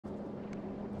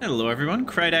Hello everyone,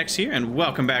 Krydax here, and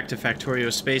welcome back to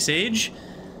Factorio Space Age.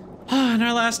 In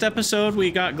our last episode, we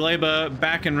got Gleba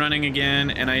back and running again,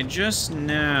 and I just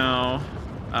now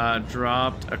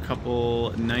dropped a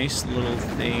couple nice little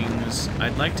things.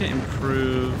 I'd like to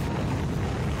improve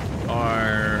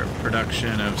our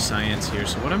production of science here.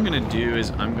 So what I'm going to do is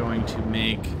I'm going to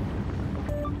make...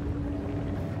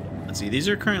 Let's see, these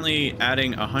are currently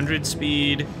adding 100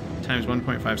 speed times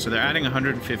 1.5, so they're adding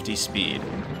 150 speed.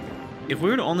 If we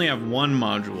were to only have one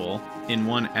module in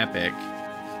one epic,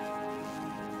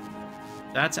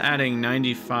 that's adding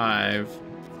 95.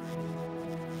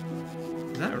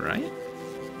 Is that right?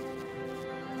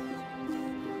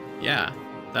 Yeah,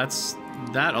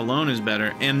 that alone is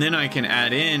better. And then I can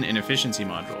add in an efficiency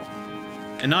module.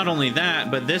 And not only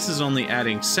that, but this is only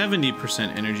adding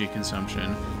 70% energy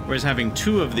consumption, whereas having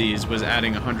two of these was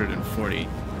adding 140.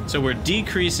 So we're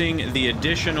decreasing the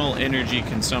additional energy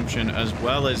consumption as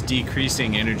well as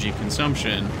decreasing energy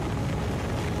consumption,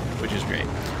 which is great.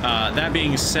 That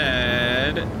being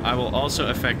said, I will also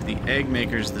affect the egg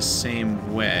makers the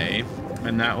same way,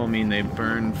 and that will mean they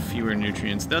burn fewer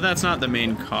nutrients. Though that's not the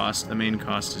main cost. The main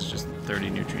cost is just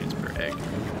 30 nutrients per egg.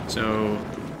 So,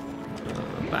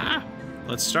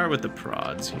 let's start with the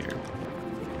prods here.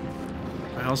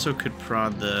 I also could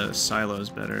prod the silos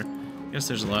better. I guess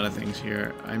there's a lot of things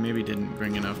here. I maybe didn't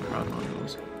bring enough prod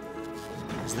modules.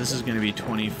 So this is going to be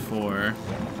 24.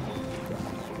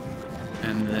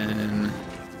 And then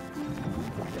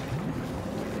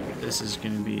this is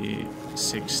going to be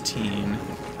 16.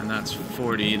 And that's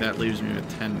 40. That leaves me with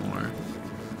 10 more.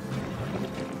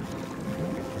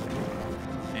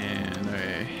 And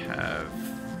I have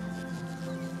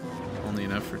only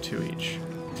enough for 2 each.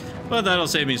 But that'll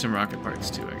save me some rocket parts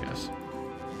too, I guess.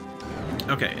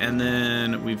 Okay, and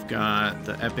then we've got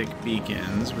the epic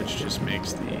beacons, which just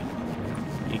makes the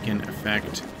beacon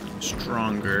effect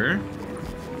stronger.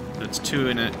 That's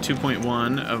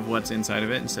 2.1 of what's inside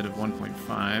of it instead of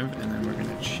 1.5, and then we're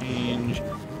going to change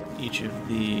each of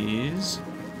these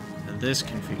to this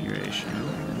configuration,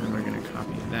 and then we're going to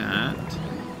copy that.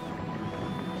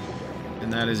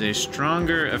 And that is a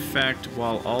stronger effect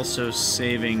while also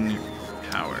saving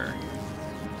power.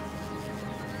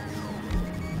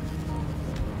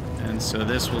 And so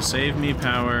this will save me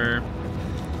power.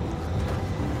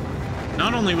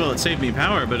 Not only will it save me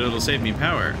power, but it'll save me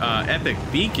power. Epic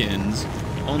beacons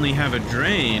only have a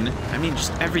drain. I mean,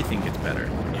 just everything gets better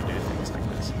when you do things like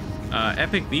this.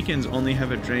 Epic beacons only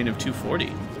have a drain of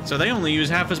 240. So they only use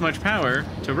half as much power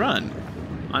to run,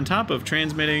 on top of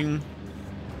transmitting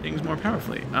things more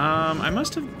powerfully. I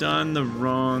must have done the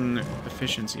wrong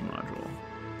efficiency module.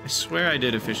 I swear I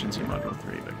did efficiency module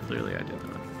 3, but clearly I did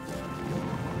not.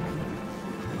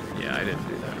 Yeah, I didn't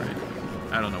do that right.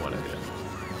 I don't know what I did.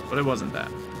 But it wasn't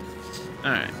that.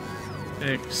 Alright.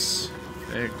 Fix.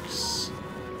 Fix.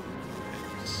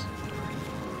 Fix.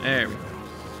 There we go.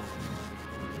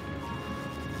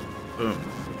 Boom.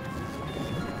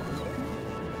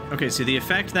 Okay, so the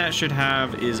effect that should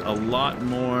have is a lot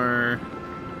more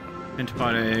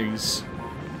pentapod eggs,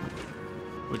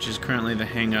 which is currently the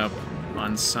hang-up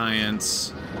on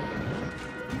science.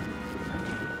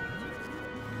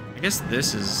 I guess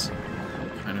this is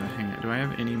kind of a hang. Do I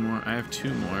have any more? I have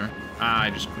 2 more. I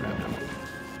just grabbed them.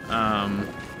 I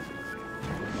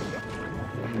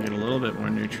can get a little bit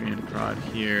more nutrient prod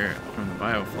here from the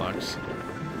bioflux.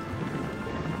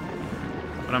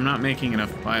 But I'm not making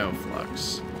enough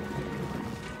bioflux.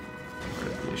 Part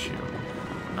of the issue.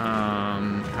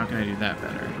 How can I do that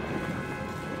better?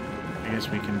 I guess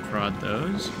we can prod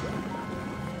those.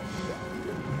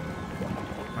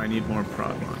 I need more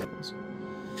prod modules.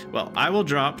 Well, I will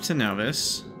drop to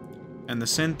Novice, and the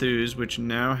Synthus, which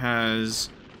now has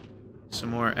some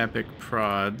more epic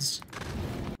prods,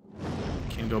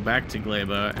 can go back to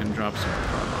Gleba and drop some more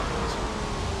prod modules.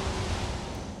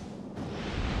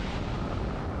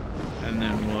 And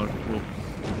then we'll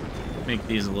make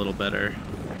these a little better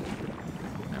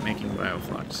at making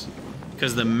bioflux.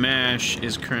 Because the mash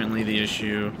is currently the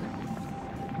issue,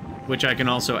 which I can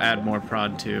also add more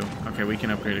prod to. Okay, we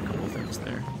can upgrade a couple things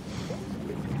there.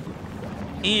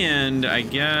 And I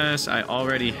guess I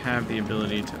already have the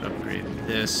ability to upgrade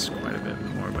this quite a bit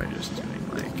more by just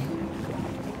doing like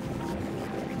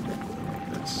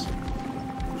this.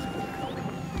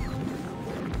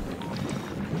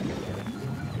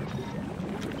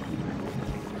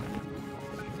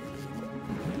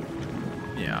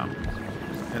 Yeah.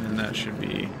 And then that should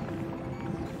be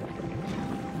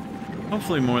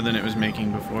hopefully more than it was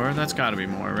making before. That's got to be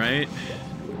more, right?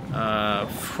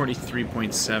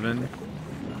 43.7.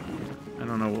 I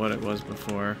don't know what it was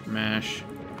before. Mash.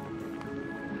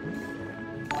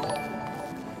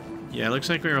 Yeah, it looks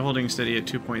like we were holding steady at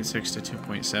 2.6 to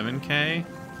 2.7k.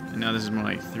 And now this is more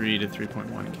like 3 to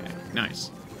 3.1k.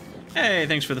 Nice. Hey,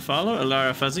 thanks for the follow,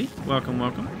 Alara Fuzzy. Welcome,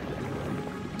 welcome.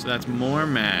 So that's more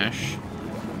mash.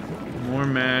 More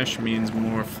mash means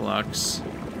more flux.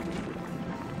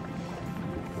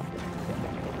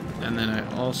 And then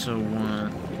I also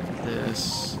want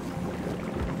this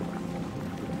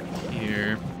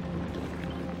here.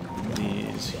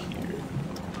 These here.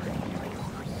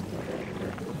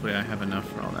 Hopefully I have enough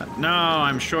for all that. No,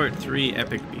 I'm short 3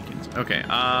 epic beacons. Okay,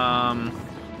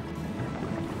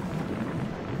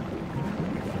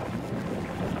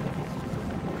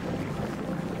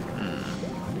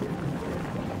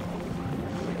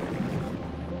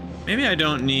 maybe I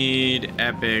don't need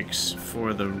epics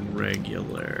for the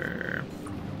regular.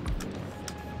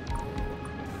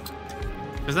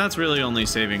 Because that's really only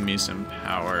saving me some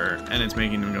power, and it's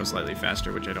making them go slightly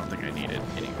faster, which I don't think I needed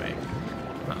anyway.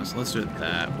 So let's do it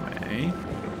that way.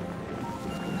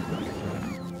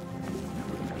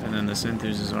 And then the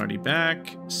Synthus is already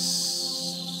back.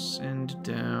 Send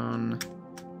down...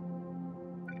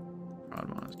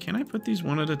 Can I put these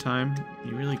one at a time?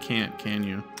 You really can't, can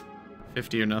you?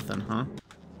 50 or nothing, huh?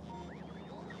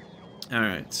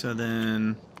 Alright, so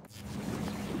then...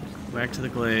 back to the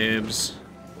glaives.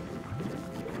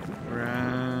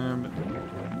 Grab...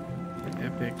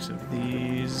 epics of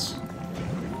these.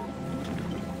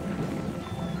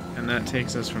 And that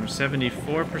takes us from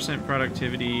 74%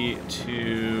 productivity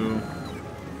to...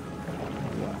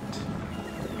 what?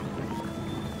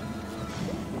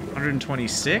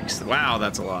 126? Wow,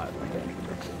 that's a lot.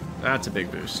 That's a big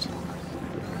boost.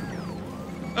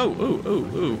 Oh, ooh, ooh,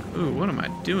 ooh, ooh, what am I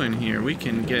doing here? We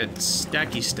can get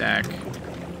stacky stack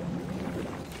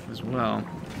as well.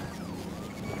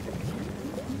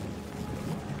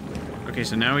 Okay,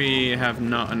 so now we have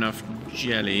not enough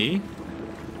jelly,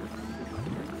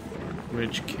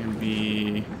 which can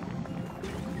be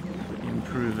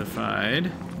improvified.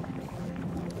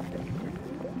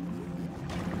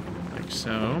 Like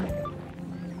so.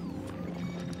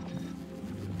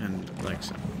 And like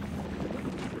so.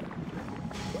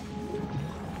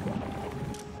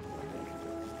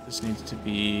 This needs to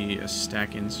be a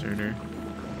stack inserter.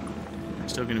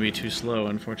 It's still going to be too slow,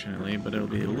 unfortunately, but it'll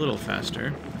be a little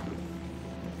faster.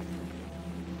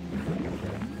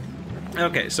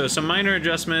 Okay, so some minor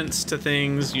adjustments to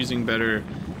things using better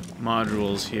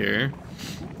modules here.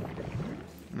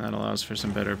 And that allows for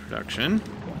some better production.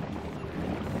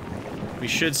 We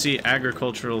should see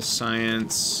agricultural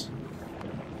science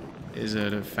is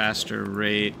at a faster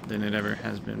rate than it ever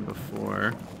has been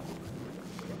before.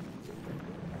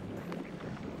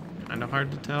 Kind of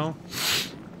hard to tell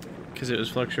because it was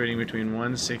fluctuating between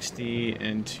 160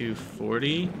 and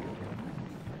 240.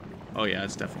 Oh yeah,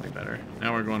 it's definitely better.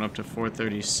 Now we're going up to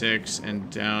 436 and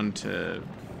down to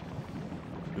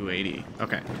 280.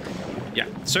 Okay. Yeah,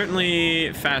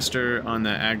 certainly faster on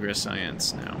the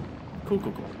agri-science now. Cool,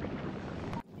 cool, cool.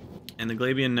 And the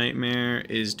Glabian Nightmare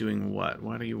is doing what?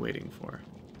 What are you waiting for?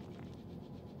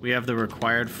 We have the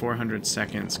required 400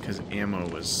 seconds because ammo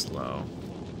was slow.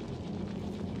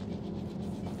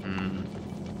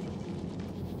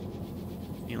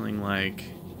 Feeling like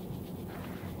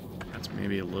that's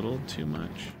maybe a little too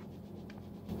much.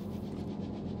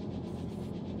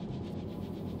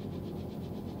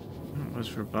 It was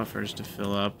for buffers to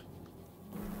fill up.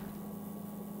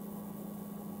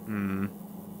 You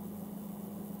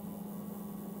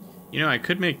know, I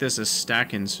could make this a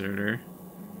stack inserter.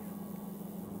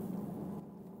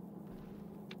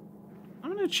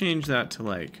 I'm gonna change that to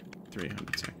like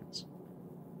 300 seconds.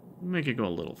 Make it go a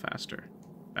little faster.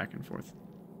 Back and forth.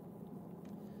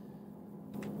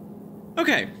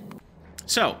 Okay.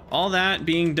 So, all that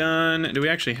being done, do we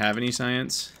actually have any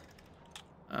science?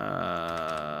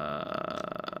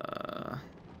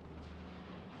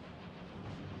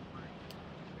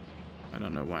 I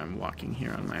don't know why I'm walking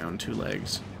here on my own 2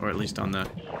 legs, or at least on the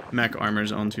mech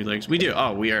armor's own 2 legs. We do.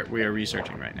 Oh, we are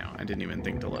researching right now. I didn't even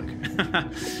think to look.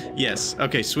 Yes.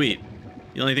 Okay. Sweet.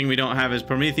 The only thing we don't have is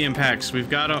Promethean packs.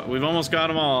 We've almost got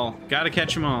them all. Gotta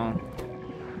catch them all.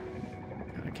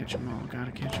 Gotta catch them all.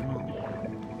 Gotta catch them all.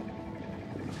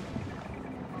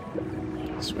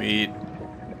 Sweet.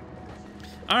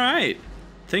 All right.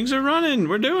 Things are running.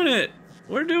 We're doing it.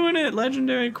 We're doing it.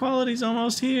 Legendary quality's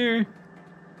almost here.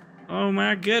 Oh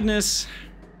my goodness.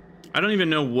 I don't even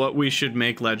know what we should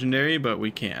make legendary, but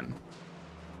we can.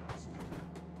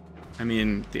 I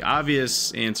mean, the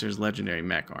obvious answer is legendary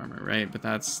mech armor, right? But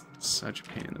that's such a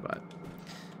pain in the butt.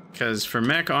 Because for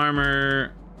mech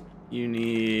armor, you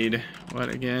need... what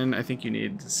again? I think you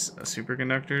need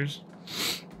superconductors.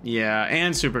 Yeah,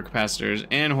 and supercapacitors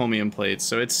and holmium plates.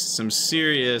 So it's some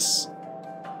serious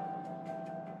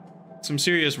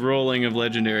rolling of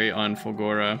legendary on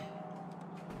Fulgora.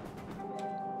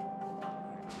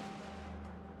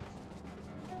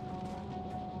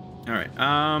 All right.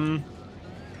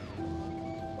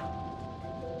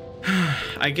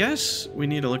 I guess we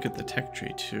need to look at the tech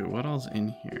tree too. What else in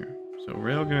here? So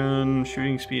railgun,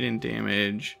 shooting speed and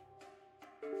damage.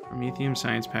 Promethium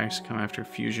science packs come after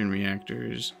fusion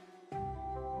reactors.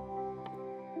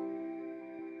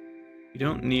 You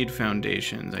don't need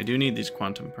foundations. I do need these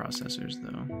quantum processors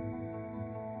though.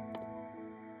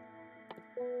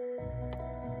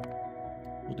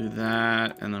 We'll do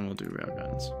that and then we'll do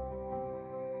railguns.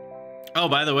 Oh,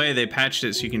 by the way, they patched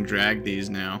it so you can drag these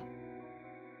now.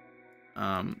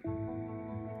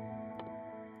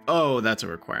 Oh, that's a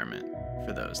requirement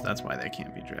for those. That's why they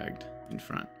can't be dragged in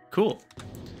front. Cool.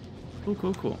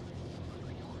 Cool.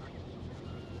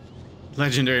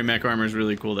 Legendary mech armor is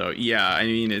really cool though. Yeah, I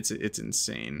mean it's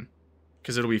insane.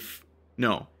 Because it'll be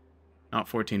no, not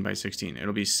 14 by 16.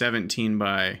 It'll be 17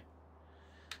 by. I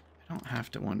don't have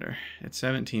to wonder. It's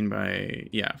 17 by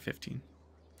 15.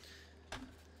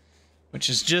 Which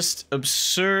is just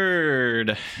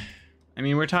absurd. I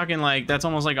mean, we're talking like that's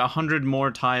almost like 100 more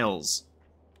tiles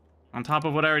on top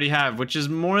of what I already have, which is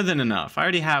more than enough. I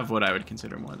already have what I would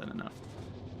consider more than enough.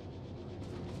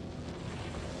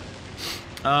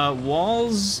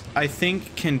 Walls, I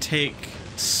think, can take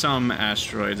some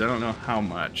asteroids. I don't know how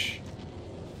much.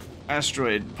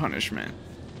 Asteroid punishment.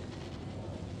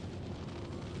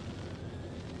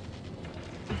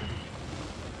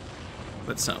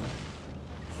 But some.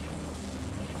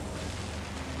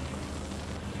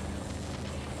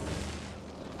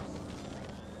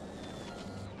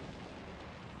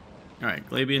 Alright,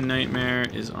 Glabian Nightmare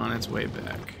is on its way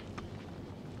back.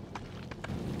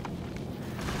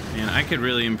 Man, I could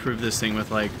really improve this thing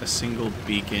with like a single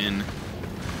beacon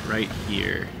right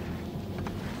here.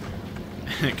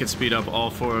 And it could speed up all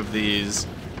 4 of these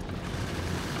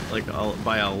like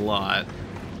by a lot.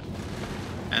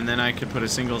 And then I could put a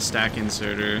single stack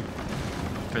inserter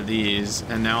for these,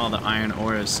 and now all the iron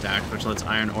ore is stacked, which lets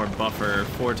iron ore buffer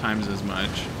 4 times as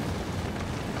much.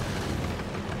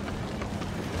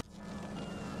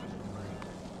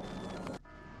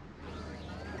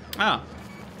 Ah,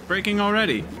 breaking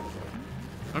already.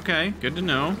 Okay, good to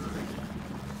know.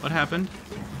 What happened?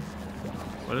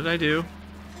 What did I do?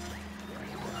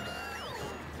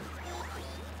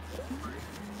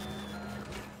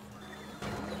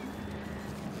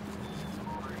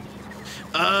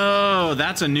 Oh,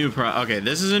 that's a new okay,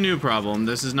 this is a new problem.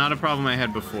 This is not a problem I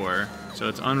had before. So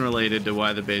it's unrelated to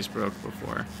why the base broke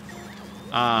before.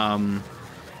 I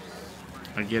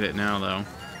get it now, though.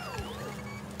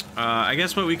 I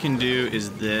guess what we can do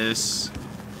is this.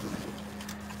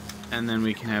 And then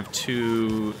we can have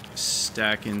 2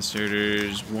 stack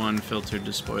inserters, 1 filtered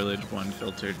to spoilage, 1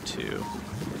 filtered to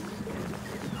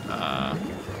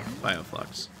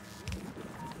bioflux.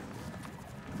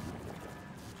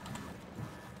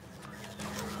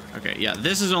 Okay, yeah,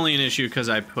 this is only an issue because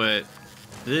I put...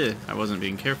 I wasn't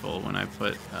being careful when I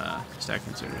put stack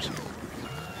inserters here.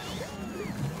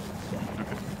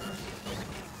 Okay.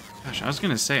 Gosh, I was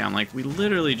gonna say, I'm like, we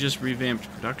literally just revamped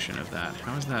production of that.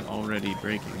 How is that already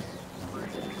breaking?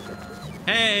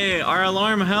 Hey, our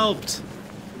alarm helped!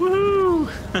 Woohoo!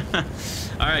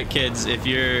 Alright kids, if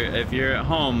you're at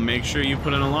home, make sure you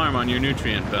put an alarm on your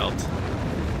nutrient belt.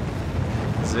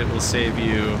 Because it will save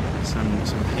you some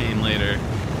pain later.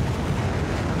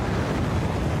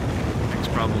 Fix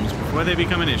problems before they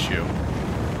become an issue.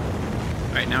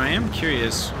 Alright, now I am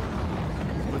curious,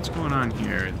 what's going on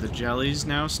here? The jelly's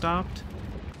now stopped?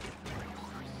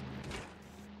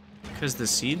 Because the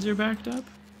seeds are backed up?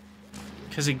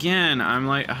 Because again, I'm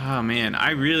like, oh man,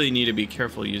 I really need to be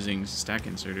careful using stack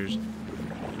inserters.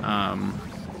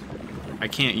 I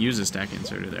can't use a stack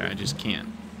inserter there, I just can't.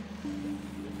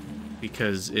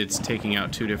 Because it's taking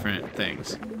out 2 different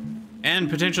things. And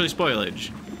potentially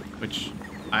spoilage, which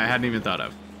I hadn't even thought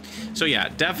of. So yeah,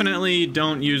 definitely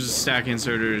don't use stack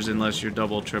inserters unless you're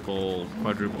double, triple,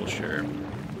 quadruple sure.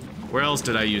 Where else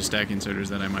did I use stack inserters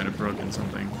that I might have broken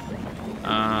something?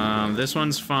 This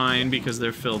one's fine because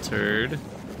they're filtered.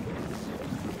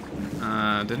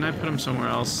 Didn't I put them somewhere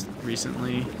else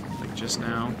recently? Like just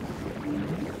now?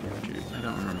 Shoot, I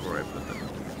don't remember where I put them.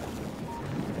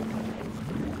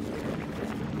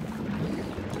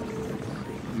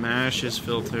 Mash is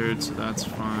filtered, so that's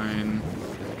fine.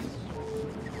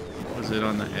 Was it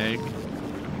on the egg?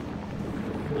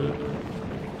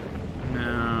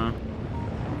 No.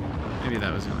 Maybe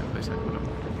that was the only place I put them.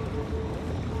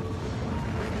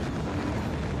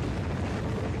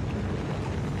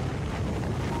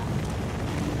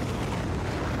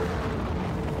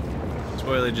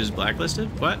 Spoilage is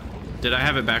blacklisted? What? Did I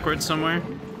have it backwards somewhere?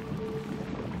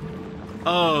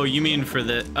 Oh, you mean for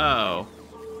the... Oh.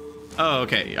 Oh,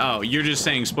 okay. Oh, you're just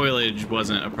saying spoilage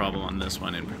wasn't a problem on this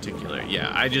one in particular.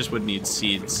 Yeah, I just would need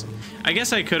seeds. I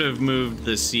guess I could have moved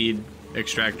the seed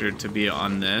extractor to be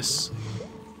on this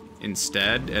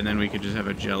instead, and then we could just have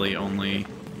a jelly only.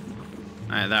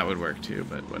 That would work too,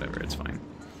 but whatever, it's fine.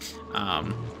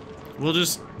 We'll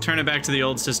just turn it back to the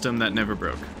old system that never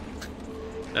broke.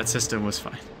 That system was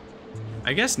fine.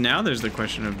 I guess now there's the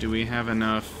question of, do we have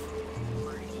enough...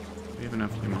 Do we have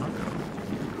enough Yamago?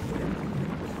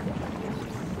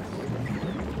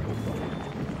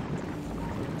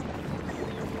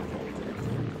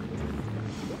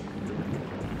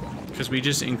 Because we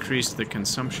just increased the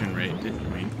consumption rate,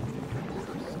 didn't we?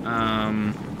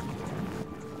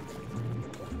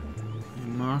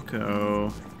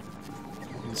 Mako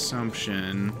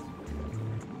consumption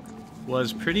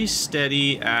was pretty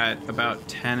steady at about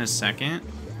 10 a second.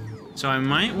 So I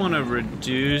might want to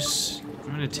reduce...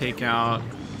 I'm going to take out...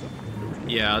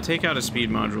 Yeah, I'll take out a speed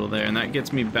module there, and that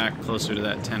gets me back closer to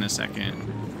that 10 a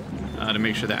second. To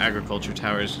make sure the agriculture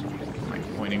towers,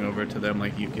 like, pointing over to them,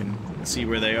 like you can see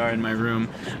where they are in my room.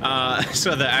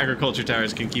 So the agriculture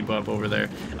towers can keep up over there.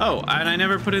 Oh, and I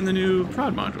never put in the new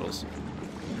prod modules.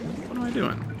 What am I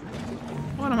doing?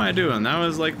 What am I doing? That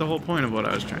was like the whole point of what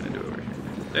I was trying to do over here.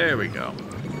 There we go.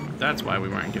 That's why we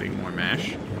weren't getting more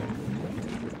mash.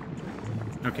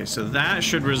 Okay, so that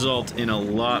should result in a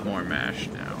lot more mash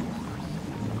now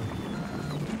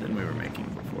than we were making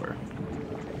before.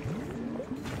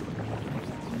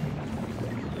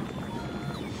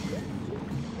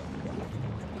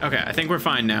 Okay, I think we're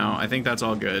fine now. I think that's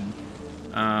all good.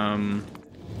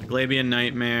 Glabian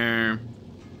Nightmare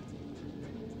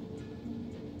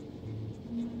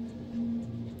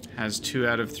has 2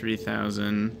 out of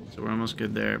 3,000, so we're almost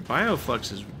good there.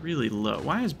 Bioflux is really low.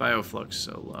 Why is Bioflux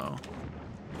so low?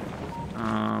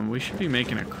 We should be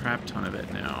making a crap ton of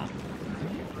it now,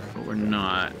 but we're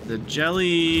not. The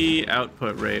jelly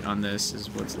output rate on this is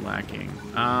what's lacking.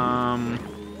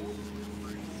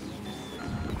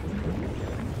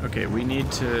 Okay, we need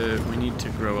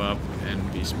to grow up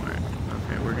and be smart.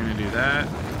 Okay, we're gonna do that.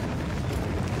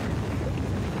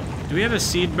 Do we have a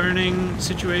seed burning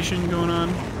situation going on?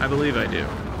 I believe I do.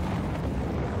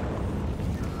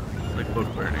 Like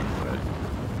book burning, but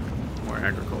more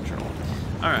agricultural.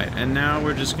 Alright, and now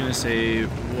we're just gonna say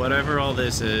whatever all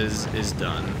this is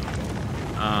done.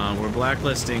 We're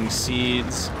blacklisting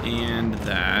seeds and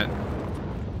that.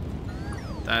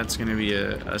 That's gonna be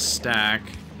a stack.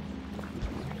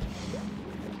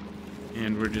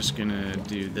 And we're just gonna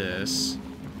do this.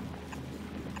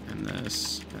 And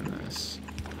this, and this.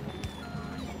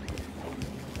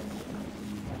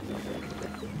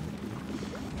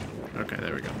 Okay,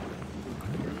 there we go.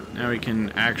 Now we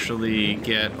can actually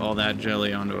get all that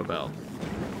jelly onto a belt.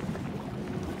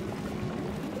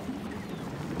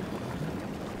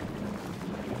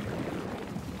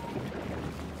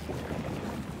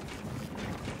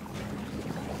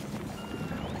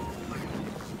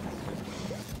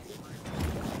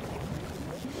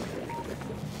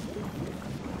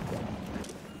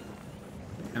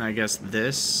 And I guess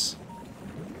this...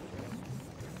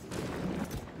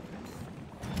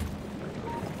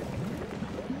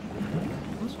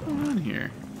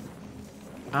 here.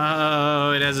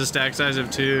 Oh, it has a stack size of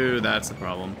 2. That's the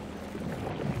problem.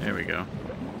 There we go.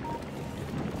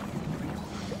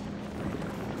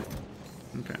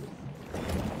 Okay.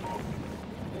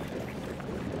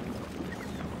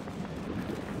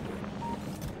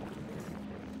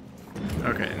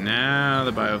 Okay, now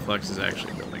the bioflux is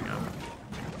actually building up.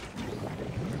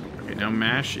 Okay, now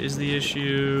mash is the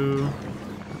issue.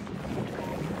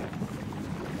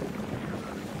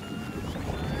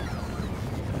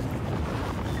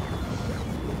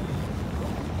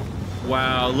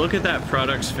 Wow, look at that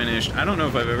products finished. I don't know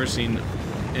if I've ever seen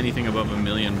anything above 1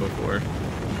 million before.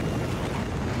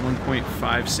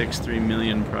 1.563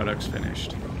 million products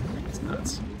finished. It's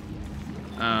nuts.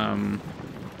 I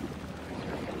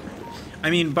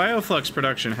mean, Bioflux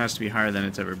production has to be higher than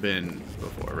it's ever been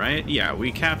before, right? Yeah,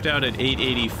 we capped out at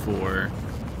 884.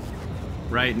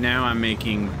 Right now I'm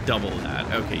making double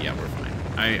that. Okay, yeah, we're fine.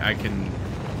 I can...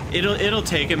 It'll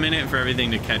take a minute for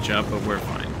everything to catch up, but we're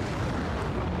fine.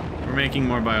 We're making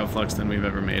more bioflux than we've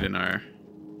ever made in our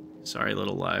sorry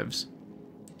little lives.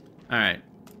 Alright.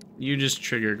 You just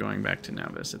trigger going back to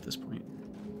Nauvis at this point.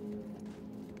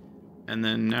 And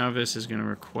then Nauvis is going to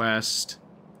request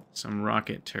some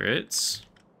rocket turrets.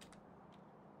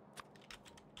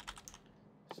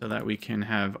 So that we can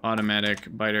have automatic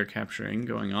biter capturing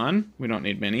going on. We don't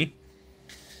need many.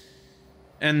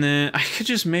 And then I could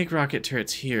just make rocket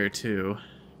turrets here too,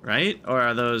 right? Or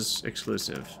are those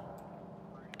exclusive?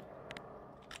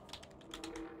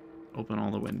 Open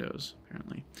all the windows,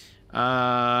 apparently.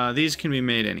 These can be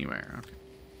made anywhere.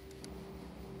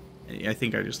 Okay. I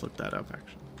think I just looked that up,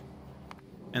 actually.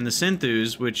 And the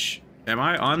Synthus, which... Am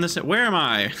I on this? Where am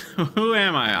I? Who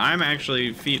am I? I'm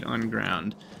actually feet on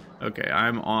ground. Okay,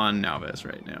 I'm on Nalvis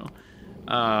right now.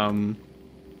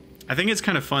 I think it's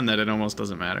kind of fun that it almost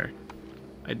doesn't matter.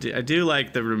 I do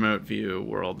like the remote view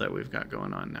world that we've got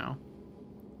going on now.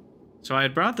 So I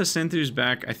had brought the Synthus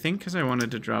back, I think because I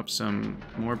wanted to drop some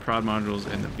more prod modules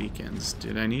in the beacons.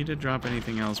 Did I need to drop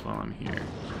anything else while I'm here?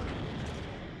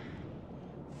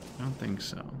 I don't think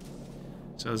so.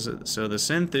 So the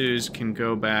Synthus can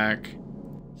go back,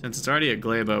 since it's already at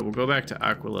Gleba, we'll go back to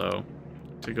Aquilo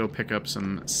to go pick up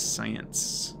some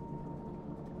science.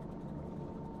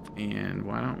 And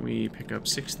why don't we pick up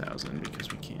 6,000,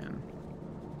 because we can.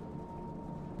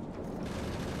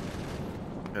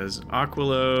 Because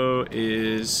Aquilo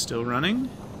is still running,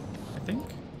 I think.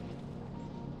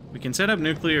 We can set up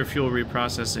nuclear fuel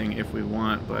reprocessing if we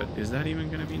want, but is that even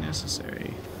going to be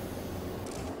necessary?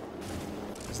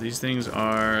 These things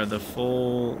are the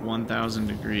full 1,000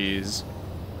 degrees.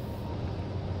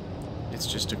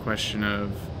 It's just a question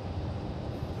of,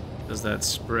 does that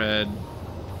spread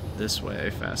this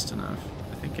way fast enough?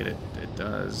 I think it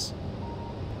does.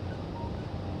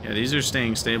 Yeah, these are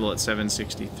staying stable at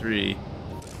 763.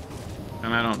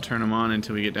 And I don't turn them on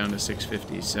until we get down to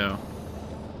 650, so...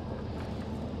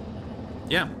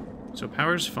 Yeah, so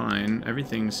power's fine.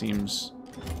 Everything seems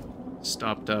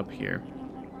stopped up here.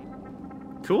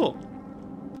 Cool.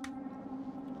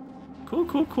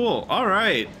 Cool. All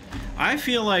right. I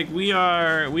feel like we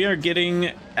are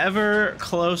getting ever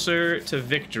closer to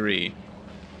victory.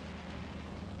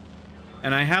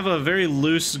 And I have a very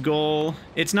loose goal.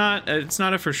 It's not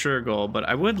a for sure goal, but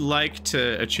I would like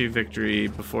to achieve victory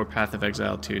before Path of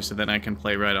Exile 2 so that I can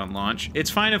play right on launch. It's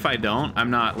fine if I don't.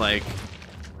 I'm not like...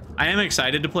 I am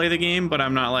excited to play the game, but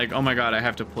I'm not like, oh my god, I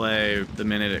have to play the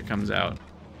minute it comes out.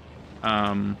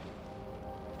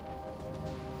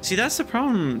 See, that's the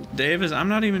problem, Dave, is I'm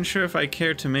not even sure if I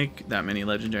care to make that many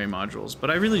legendary modules,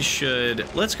 but I really should.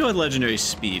 Let's go with legendary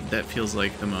speed. That feels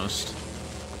like the most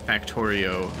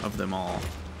Factorio of them all.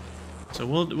 So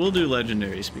we'll do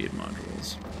legendary speed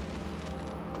modules.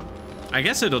 I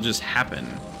guess it'll just happen.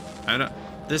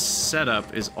 This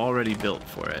setup is already built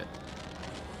for it.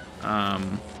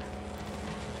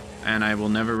 And I will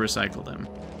never recycle them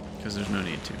because there's no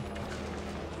need to.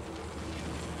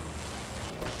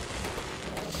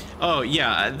 Oh,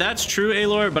 yeah, that's true,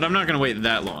 Alor, but I'm not going to wait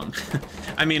that long.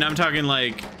 I mean, I'm talking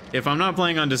like, if I'm not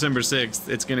playing on December 6th,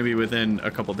 it's going to be within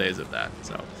a couple days of that.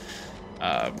 So,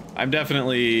 I'm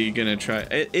definitely going to try.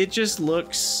 It just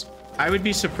looks... I would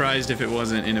be surprised if it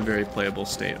wasn't in a very playable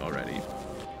state already.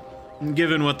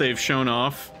 Given what they've shown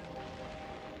off,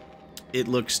 it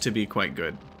looks to be quite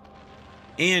good.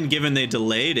 And given they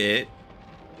delayed it,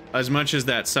 as much as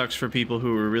that sucks for people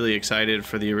who were really excited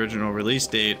for the original release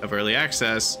date of Early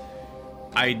Access,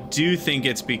 I do think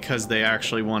it's because they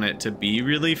actually want it to be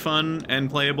really fun and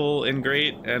playable and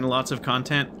great and lots of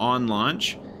content on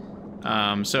launch.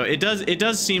 So it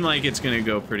does seem like it's going to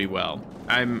go pretty well.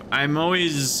 I'm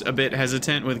always a bit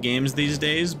hesitant with games these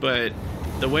days, but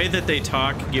the way that they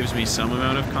talk gives me some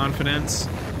amount of confidence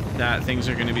that things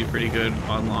are going to be pretty good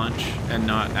on launch and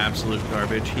not absolute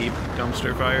garbage heap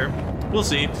dumpster fire. We'll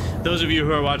see. Those of you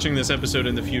who are watching this episode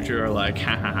in the future are like,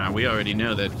 ha ha ha, we already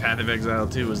know that Path of Exile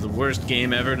 2 was the worst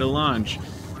game ever to launch.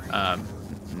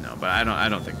 No, but I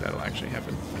don't think that'll actually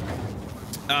happen.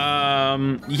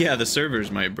 Yeah, the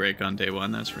servers might break on day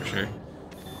one, that's for sure.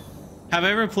 Have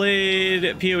I ever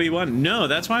played PoE 1? No,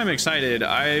 that's why I'm excited.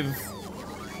 I've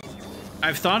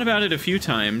thought about it a few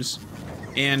times,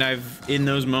 and in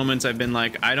those moments I've been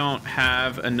like, I don't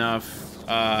have enough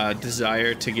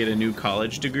desire to get a new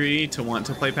college degree to want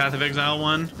to play Path of Exile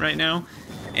 1 right now.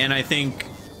 And I think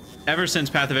ever since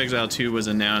Path of Exile 2 was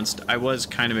announced, I was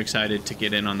kind of excited to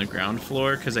get in on the ground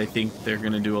floor, because I think they're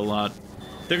going to do a lot.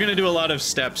 They're going to do a lot of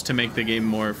steps to make the game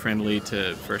more friendly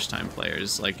to first-time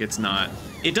players. Like,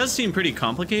 it does seem pretty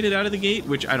complicated out of the gate,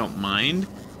 which I don't mind.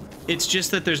 It's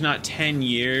just that there's not 10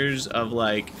 years of,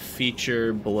 like,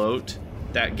 feature bloat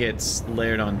that gets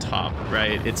layered on top,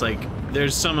 right? It's like,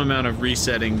 there's some amount of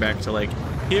resetting back to, like,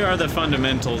 here are the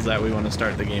fundamentals that we want to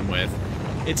start the game with.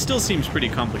 It still seems pretty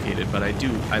complicated, but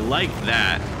I like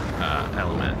that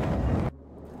element.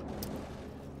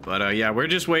 But yeah, we're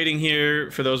just waiting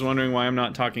here. For those wondering why I'm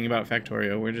not talking about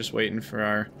Factorio, we're just waiting for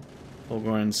our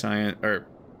Fulgorn science, or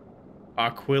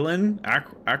Aquilin?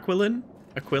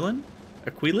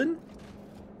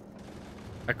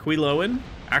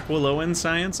 Aquiloan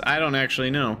science? I don't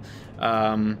actually know.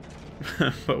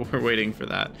 But we're waiting for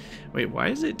that. Wait, why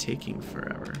is it taking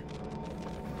forever?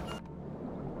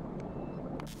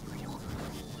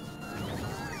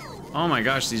 Oh my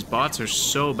gosh, these bots are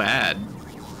so bad.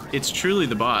 It's truly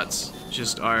the bots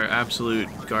just are absolute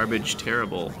garbage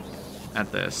terrible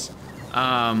at this.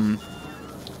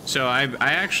 So I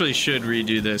actually should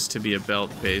redo this to be a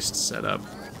belt-based setup.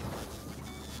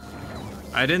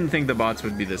 I didn't think the bots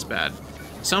would be this bad.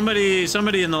 Somebody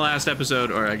in the last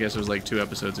episode, or I guess it was like 2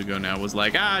 episodes ago now, was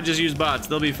like, ah, just use bots,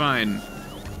 they'll be fine.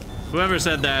 Whoever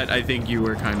said that, I think you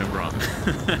were kind of wrong.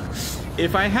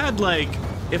 If I had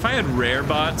rare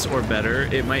bots or better,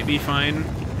 it might be fine.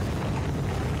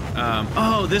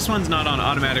 Oh, this one's not on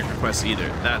automatic requests either.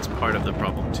 That's part of the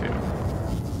problem too.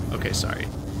 Okay, sorry.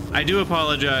 I do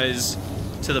apologize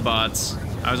to the bots.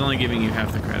 I was only giving you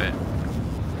half the credit.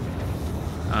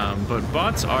 But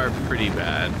bots are pretty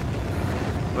bad.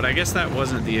 But I guess that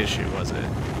wasn't the issue, was it?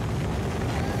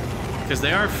 Because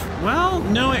they are, well,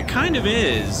 no, it kind of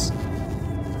is.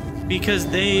 Because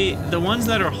the ones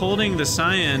that are holding the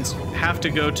science have to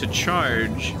go to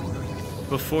charge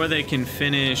before they can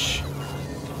finish.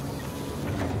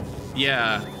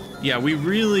 Yeah, we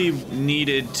really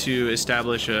needed to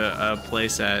establish a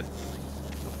playset.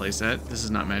 Playset? This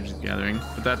is not Magic the Gathering,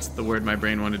 but that's the word my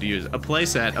brain wanted to use. A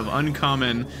playset of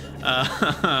uncommon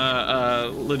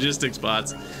logistics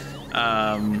bots.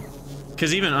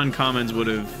 Because even uncommons would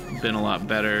have been a lot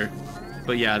better.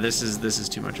 But yeah, this is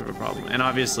too much of a problem. And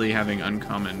obviously having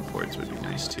uncommon ports would be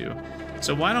nice too.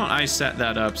 So why don't I set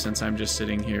that up since I'm just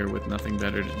sitting here with nothing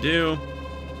better to do.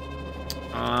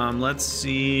 Let's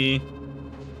see.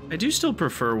 I do still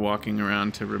prefer walking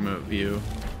around to remote view.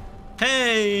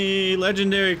 Hey,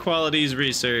 legendary qualities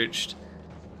researched.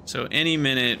 So any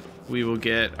minute we will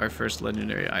get our first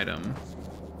legendary item.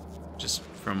 Just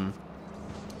from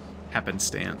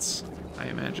happenstance, I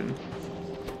imagine.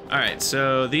 All right,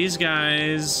 so these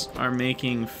guys are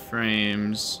making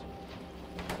frames.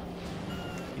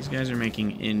 These guys are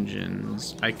making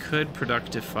engines. I could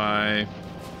productify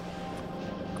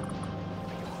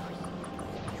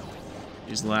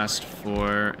these last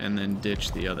 4 and then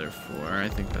ditch the other 4. I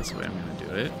think that's the way I'm gonna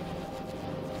do it.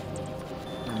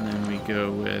 And then we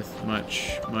go with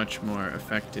much more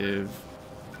effective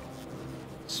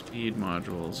speed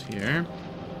modules here.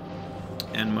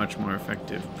 And much more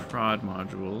effective prod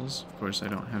modules. Of course, I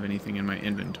don't have anything in my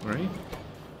inventory.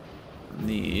 And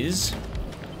these.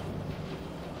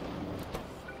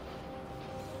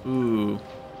 Ooh.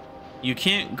 You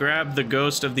can't grab the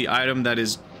ghost of the item that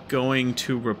is going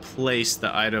to replace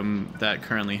the item that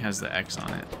currently has the X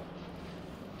on it.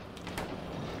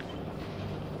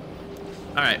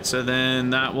 Alright, so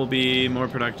then that will be more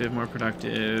productive, more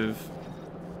productive.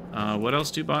 What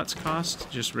else do bots cost?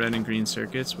 Just red and green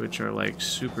circuits, which are like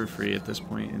super free at this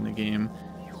point in the game.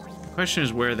 The question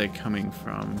is, where are they coming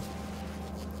from?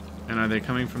 And are they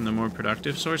coming from the more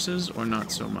productive sources or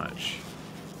not so much?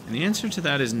 And the answer to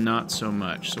that is not so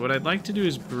much. So what I'd like to do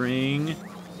is bring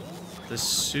the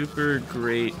super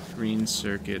great green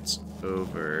circuits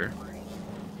over.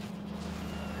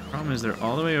 Problem is they're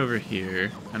all the way over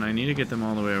here, and I need to get them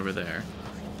all the way over there.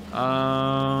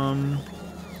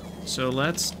 So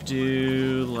let's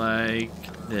do like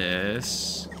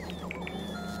this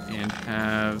and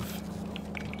have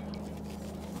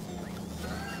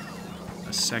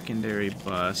a secondary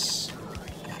bus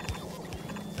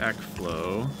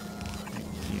backflow right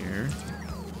here.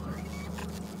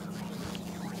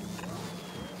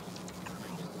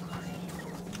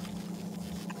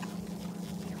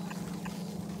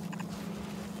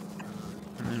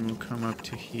 And then we'll come up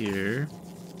to here.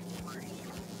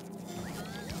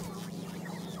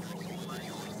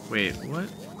 Wait, what?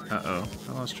 Uh-oh.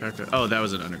 I lost track of... Oh, that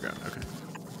was an underground. Okay.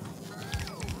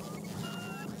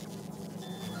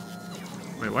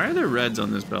 Wait, why are there reds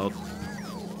on this belt?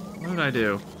 What did I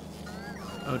do?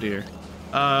 Oh, dear.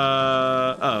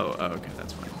 Oh, okay,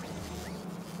 that's fine.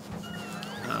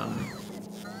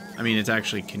 I mean, it's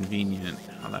actually convenient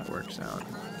how that works out.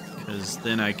 Because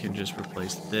then I can just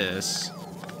replace this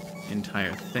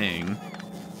entire thing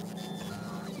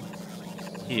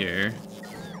here.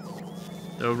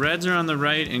 So reds are on the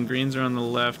right and greens are on the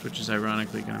left, which is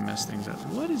ironically going to mess things up.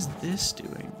 What is this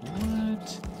doing?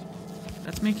 What?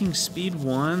 That's making speed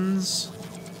 1s?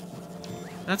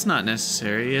 That's not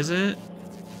necessary, is it?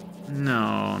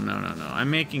 No.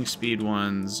 I'm making speed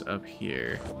 1s up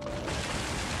here.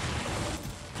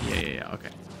 Yeah, okay.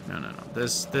 No.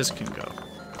 This can go.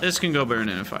 This can go burn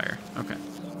in a fire. Okay.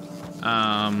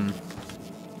 And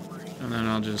then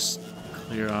I'll just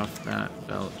clear off that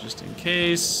belt just in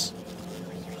case.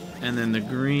 And then the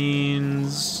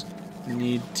greens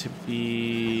need to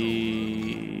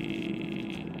be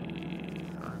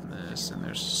on this, and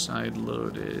they're side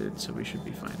loaded, so we should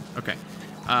be fine. Okay.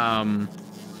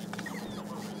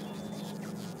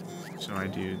 So I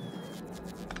do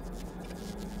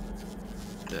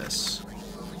this.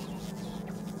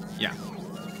 Yeah.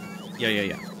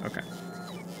 Yeah. Okay.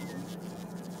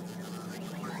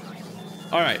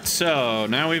 All right, so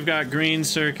now we've got green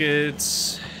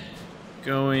circuits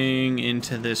going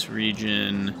into this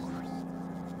region,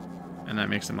 and that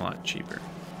makes them a lot cheaper.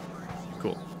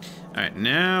 Cool. All right,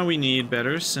 now we need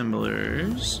better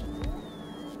assemblers.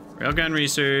 Railgun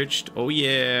researched. Oh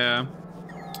yeah.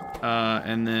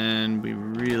 And then we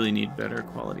really need better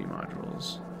quality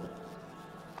modules.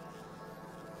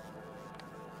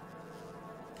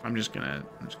 I'm just gonna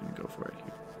go for it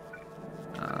here.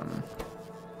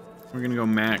 We're gonna go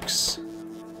max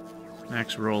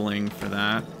rolling for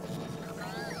that.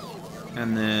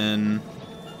 And then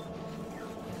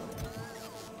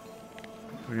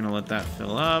we're gonna let that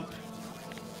fill up.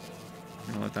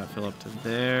 We're gonna let that fill up to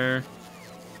there.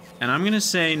 And I'm gonna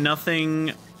say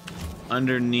nothing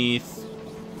underneath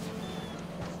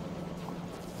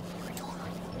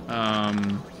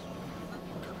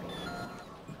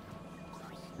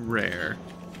rare.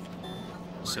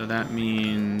 So that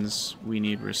means we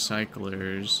need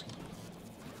recyclers.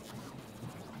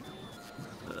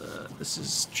 This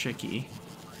is tricky.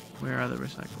 Where are the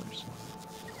recyclers?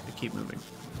 They keep moving.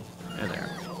 They're there.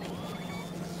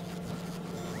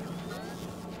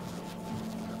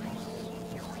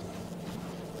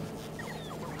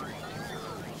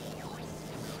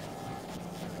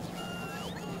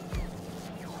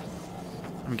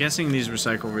 I'm guessing these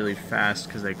recycle really fast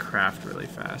because they craft really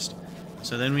fast.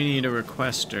 So then we need a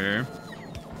requester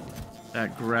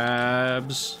that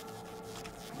grabs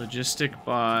logistic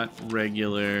bot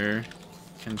regular,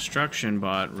 construction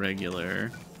bot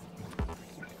regular,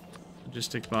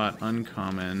 logistic bot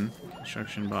uncommon,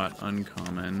 construction bot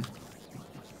uncommon,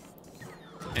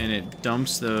 and it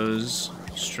dumps those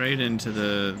straight into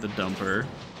the dumper.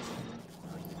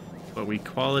 But we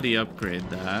quality upgrade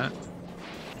that.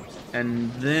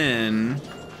 And then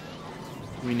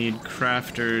we need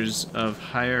crafters of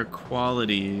higher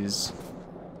qualities.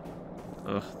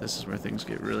 Ugh, this is where things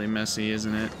get really messy,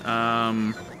 isn't it?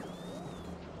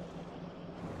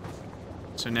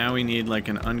 So now we need like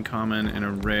an uncommon and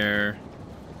a rare,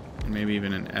 and maybe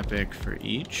even an epic for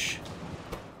each.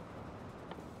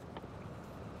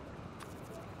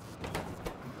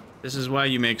 This is why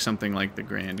you make something like the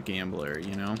Grand Gambler,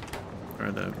 you know?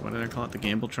 Or the, what did I call it? The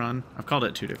Gambletron? I've called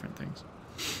it 2 different things.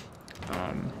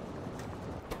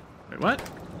 Wait, what?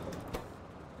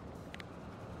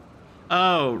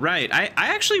 Oh, right. I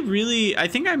actually really, I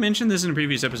think I mentioned this in a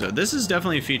previous episode. This is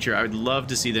definitely a feature I would love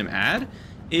to see them add,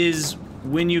 is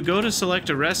when you go to select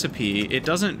a recipe, it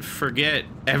doesn't forget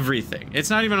everything. It's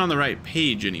not even on the right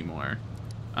page anymore.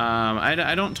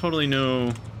 I don't totally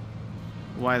know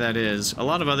why that is. A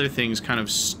lot of other things kind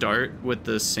of start with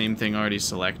the same thing already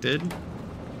selected.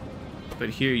 But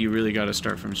here you really got to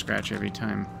start from scratch every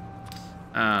time.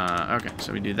 Okay,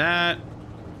 so we do that.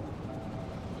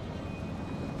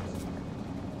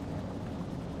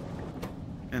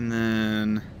 And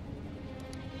then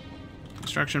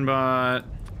construction bot.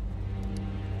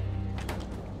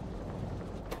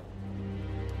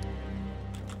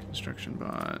 Construction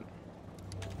bot.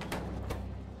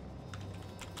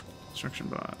 Construction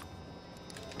bot.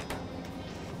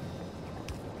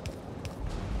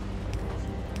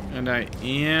 And I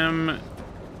am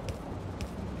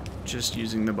just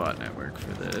using the bot network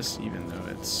for this, even though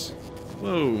it's...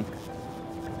 Whoa.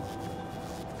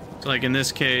 So like in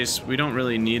this case, we don't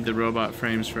really need the robot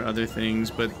frames for other things,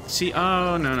 but see...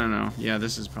 Oh, no. Yeah,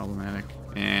 this is problematic.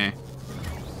 Okay,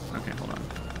 hold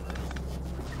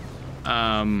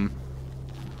on.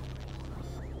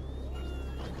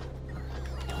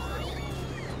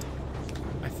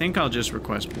 I think I'll just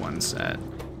request 1 set.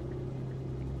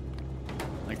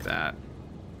 Like that.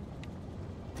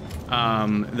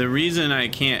 The reason I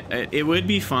can't... It would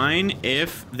be fine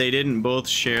if they didn't both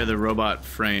share the robot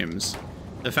frames.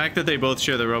 The fact that they both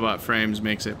share the robot frames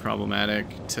makes it problematic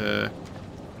to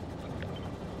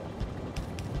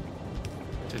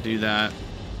do that.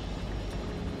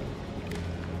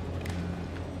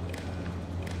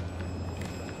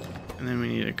 And then we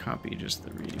need to copy just the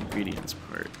ingredients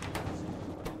part.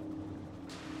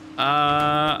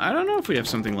 I don't know if we have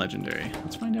something legendary.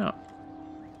 Let's find out.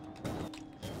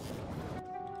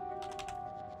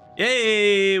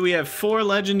 Yay! We have 4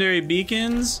 legendary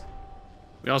beacons.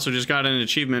 We also just got an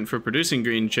achievement for producing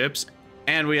green chips.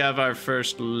 And we have our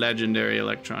first legendary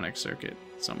electronic circuit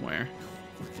somewhere.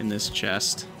 in this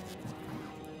chest.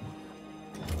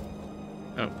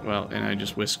 Oh, well, and I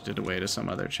just whisked it away to some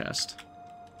other chest.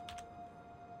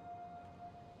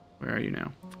 Where are you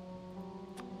now?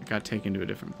 It got taken to a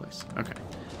different place. Okay.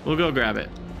 We'll go grab it.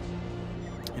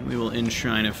 And we will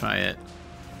enshrinify it.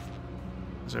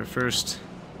 As our first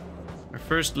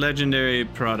legendary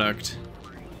product.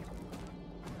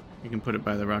 We can put it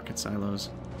by the rocket silos.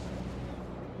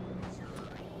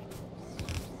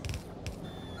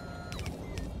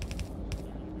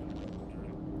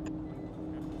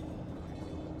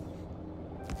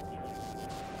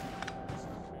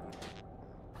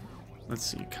 Let's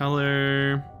see,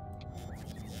 color.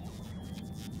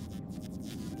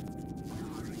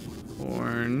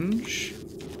 Orange.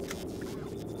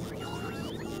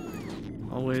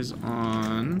 Always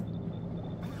on.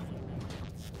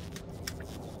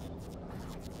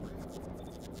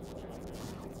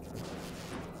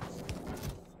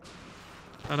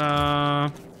 Ta-da!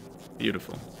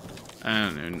 Beautiful.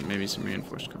 And maybe some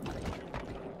reinforced concrete.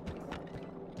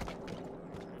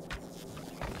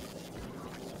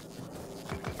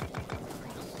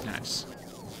 Nice.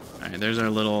 Alright, there's our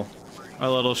little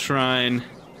shrine.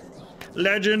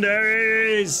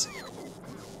 Legendaries!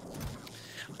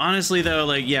 Honestly though,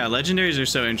 like, yeah, legendaries are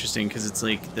so interesting because it's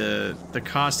like the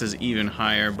cost is even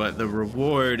higher, but the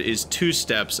reward is 2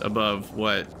 steps above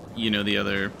what, you know, the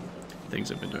other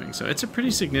things I've been doing. So it's a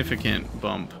pretty significant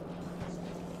bump.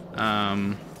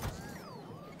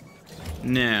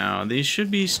 Now, these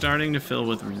should be starting to fill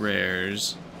with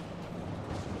rares.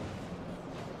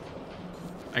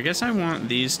 I guess I want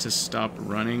these to stop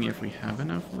running if we have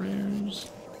enough rares.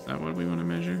 Is that what we want to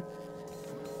measure?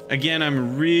 Again,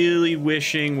 I'm really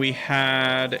wishing we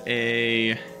had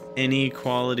a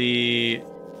inequality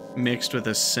mixed with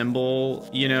a symbol,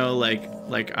 you know,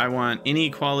 like I want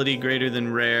inequality greater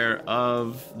than rare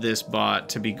of this bot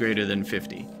to be greater than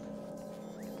 50.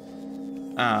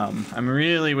 I'm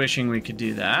really wishing we could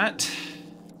do that,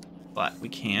 but we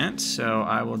can't, so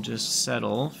I will just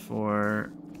settle for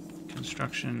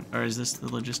construction. Or is this the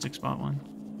logistics bot one?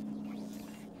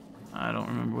 I don't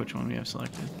remember which one we have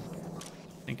selected.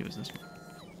 I think it was this one.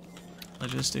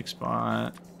 Logistics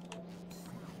bot.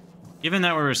 Given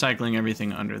that we're recycling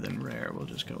everything under than rare, we'll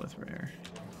just go with rare.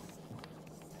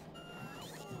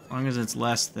 As long as it's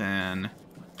less than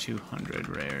 200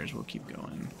 rares, we'll keep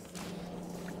going.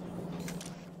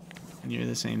 And you're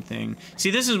the same thing. See,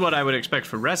 this is what I would expect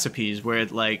for recipes, where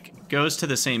it like goes to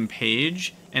the same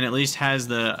page and at least has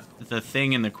the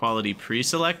thing and the quality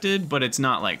pre-selected, but it's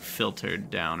not like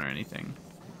filtered down or anything.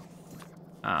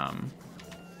 Because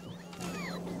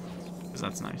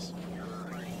that's nice.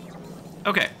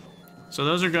 Okay, so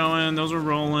those are going, those are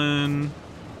rolling.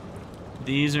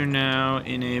 These are now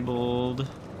enabled.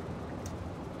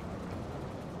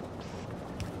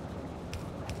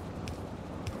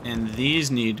 And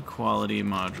these need quality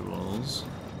modules.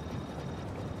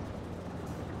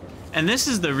 And this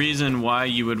is the reason why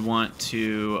you would want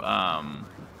to,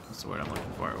 what's the word I'm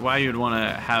looking for? Why you would want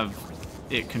to have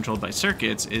it controlled by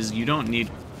circuits is you don't need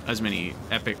as many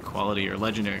epic quality or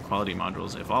legendary quality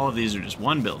modules. If all of these are just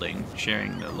one building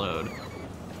sharing the load,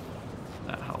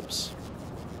 that helps.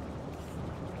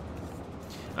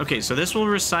 Okay, so this will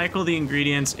recycle the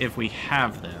ingredients if we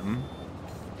have them.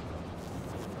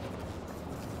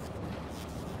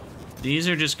 These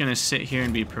are just going to sit here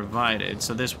and be provided.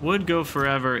 So this would go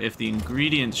forever if the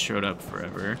ingredients showed up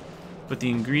forever. But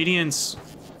the ingredients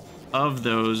of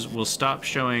those will stop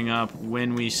showing up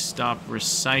when we stop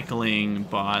recycling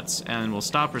bots. And we'll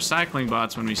stop recycling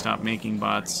bots when we stop making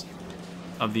bots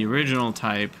of the original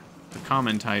type, the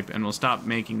common type. And we'll stop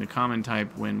making the common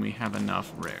type when we have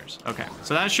enough rares. Okay,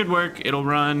 so that should work. It'll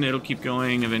run. It'll keep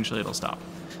going. Eventually it'll stop.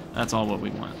 That's all what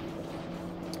we want.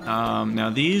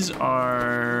 Now these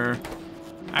are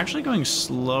actually going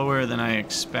slower than I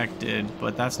expected,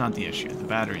 but that's not the issue. The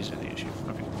batteries are the issue.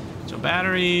 Okay, so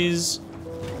batteries,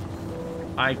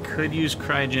 I could use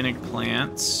cryogenic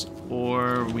plants,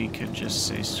 or we could just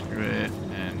say screw it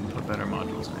and put better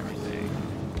modules and everything.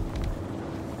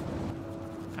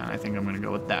 And I think I'm gonna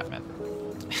go with that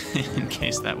method, in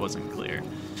case that wasn't clear.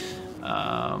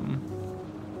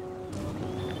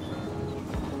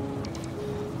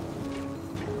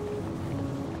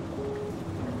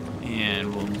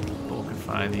 And we'll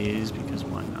bulkify these because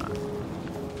why not?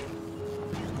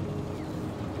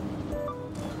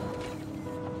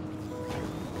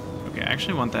 Okay, I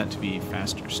actually want that to be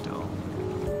faster still.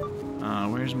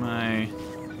 Where's my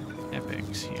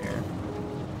epics here?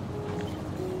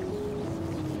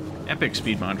 Epic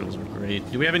speed modules are great.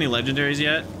 Do we have any legendaries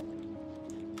yet?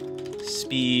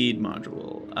 Speed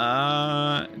module.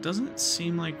 It doesn't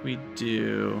seem like we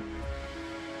do.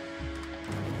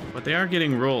 But they are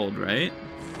getting rolled, right?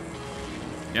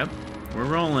 Yep, we're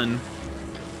rolling.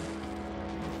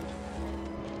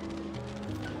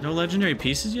 No legendary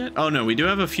pieces yet? Oh no, we do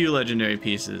have a few legendary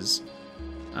pieces.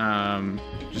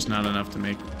 Just not enough to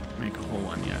make a whole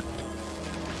one yet.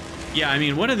 Yeah, I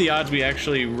mean, what are the odds we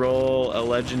actually roll a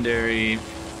legendary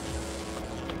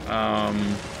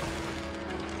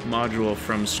module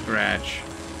from scratch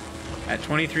at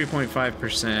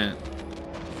 23.5%?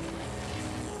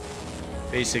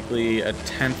 Basically, a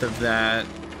tenth of that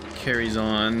carries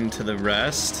on to the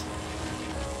rest.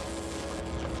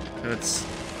 That's,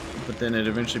 but then it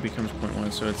eventually becomes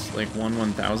 0.1, so it's like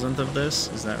 1/1000th of this.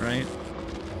 Is that right?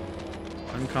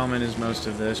 Uncommon is most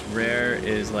of this. Rare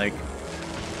is like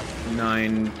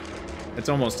 9. It's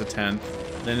almost a tenth.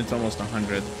 Then it's almost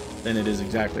 100th. Then it is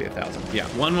exactly 1,000th. Yeah,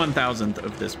 1/1000th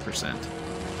of this percent.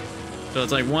 So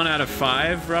it's like 1 out of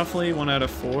 5, roughly. 1 out of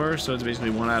 4. So it's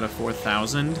basically 1 out of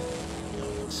 4,000.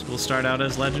 So we'll start out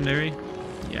as legendary.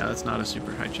 Yeah, that's not a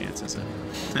super high chance, is it?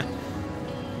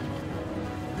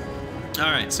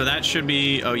 Alright, so that should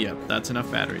be... Oh, yeah, that's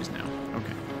enough batteries now.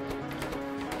 Okay.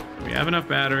 We have enough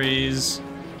batteries.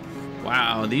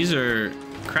 Wow, these are...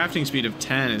 Crafting speed of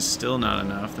 10 is still not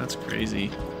enough. That's crazy.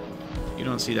 You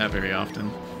don't see that very often.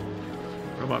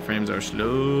 Robot frames are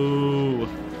slow.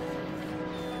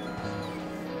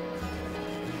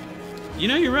 You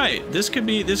know, you're right. This could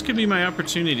be my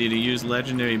opportunity to use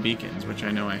legendary beacons, which I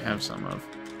know I have some of.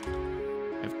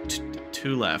 I have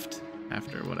 2 left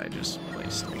after what I just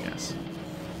placed, I guess.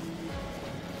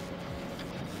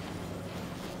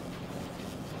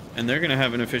 And they're gonna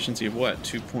have an efficiency of what?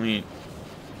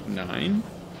 2.9?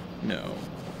 No,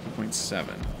 2.7.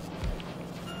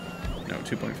 No,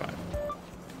 2.5.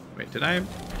 Wait, did I?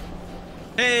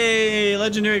 Hey,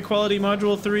 legendary quality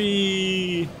module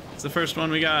 3. It's the first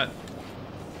one we got.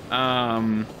 Oh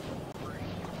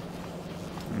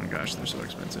my gosh, they're so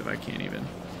expensive. I can't even.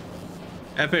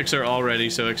 Epics are already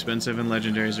so expensive and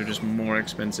legendaries are just more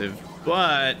expensive.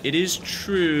 But it is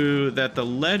true that the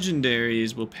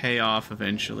legendaries will pay off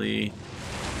eventually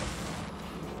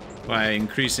by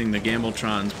increasing the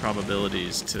Gambletron's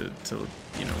probabilities to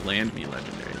you know, land me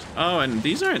legendaries. Oh, and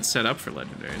these aren't set up for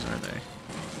legendaries, are they?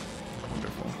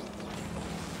 Wonderful.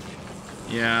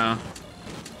 Yeah.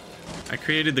 I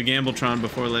created the Gambletron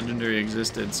before legendary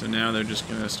existed, so now they're just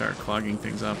gonna start clogging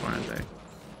things up, aren't they?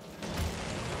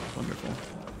 Wonderful.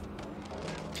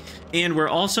 And we're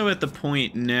also at the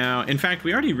point now, in fact,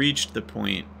 we already reached the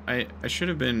point. I should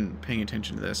have been paying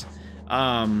attention to this.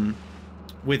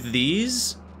 With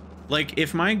these, like,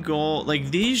 if my goal,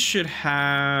 like, these should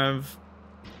have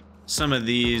some of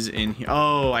these in here.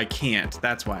 Oh, I can't.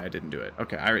 That's why I didn't do it.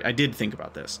 Okay, I did think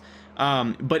about this.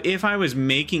 But if I was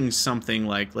making something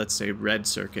like, let's say, red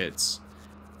circuits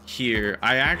here,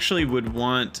 I actually would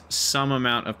want some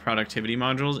amount of productivity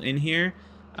modules in here.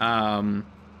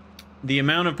 The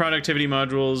amount of productivity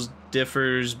modules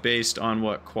differs based on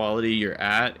what quality you're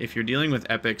at. If you're dealing with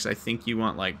epics, I think you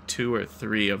want like 2 or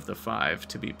 3 of the 5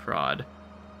 to be prod.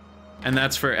 And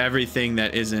that's for everything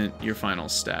that isn't your final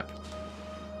step.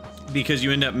 Because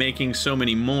you end up making so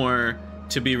many more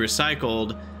to be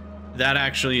recycled, that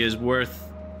actually is worth,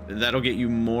 that'll get you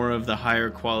more of the higher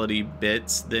quality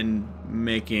bits than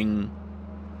making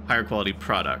higher quality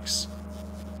products.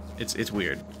 It's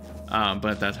weird,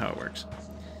 but that's how it works.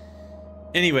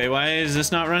 Anyway, why is this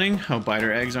not running? Oh,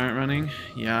 biter eggs aren't running.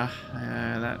 Yeah,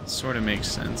 that sort of makes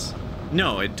sense.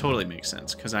 No, it totally makes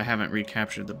sense because I haven't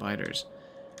recaptured the biters.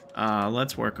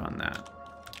 Let's work on that.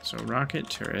 So rocket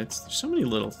turrets. There's so many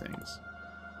little things.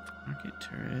 Rocket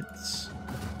turrets.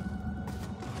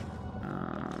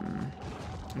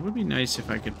 It would be nice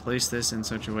if I could place this in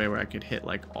such a way where I could hit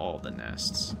like all the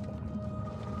nests.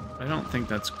 I don't think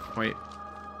that's quite...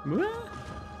 What?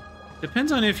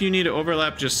 Depends on if you need to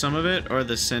overlap just some of it or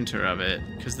the center of it,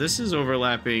 because this is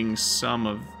overlapping some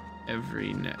of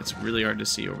every net. It's really hard to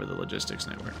see over the logistics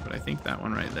network, but I think that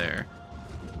one right there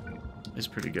is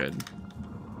pretty good.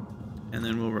 And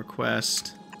then we'll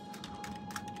request,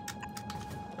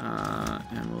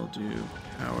 and we'll do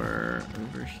power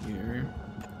over here.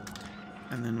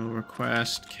 And then we'll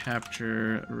request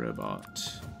capture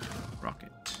robot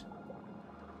rocket.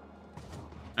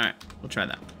 All right, we'll try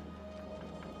that.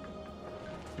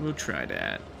 We'll try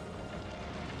that.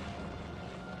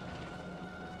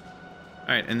 All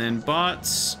right, and then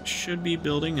bots should be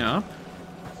building up.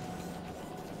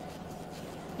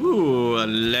 Ooh, a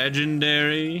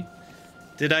legendary.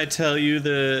 Did I tell you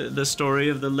the story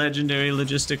of the legendary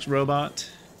logistics robot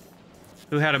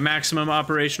who had a maximum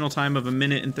operational time of 1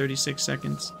 minute and 36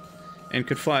 seconds and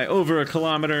could fly over 1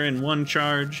 kilometer in 1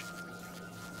 charge?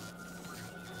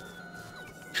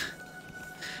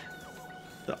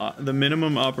 The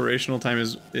minimum operational time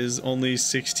is only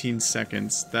 16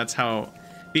 seconds. That's how,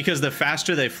 because the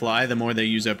faster they fly, the more they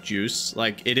use up juice.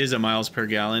 Like, it is a miles per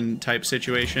gallon type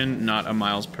situation, not a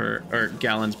miles per, or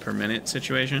gallons per minute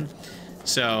situation.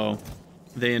 So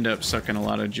they end up sucking a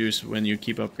lot of juice when you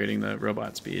keep upgrading the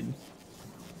robot speed.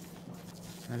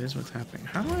 That is what's happening.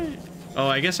 How do I... Oh,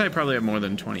 I guess I probably have more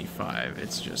than 25.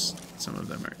 It's just some of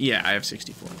them are... Yeah, I have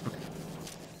 64.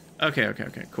 Okay.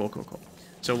 Cool.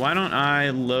 So why don't I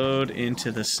load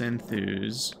into the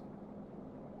Synthus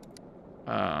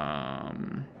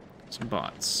some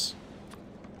bots.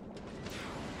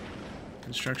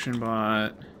 Construction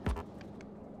bot.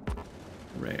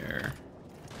 Rare.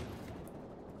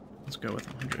 Let's go with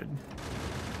 100.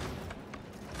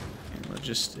 And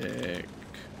logistic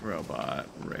robot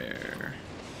rare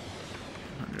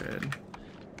 100.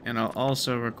 And I'll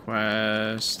also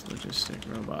request logistic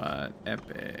robot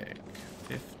epic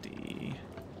 50.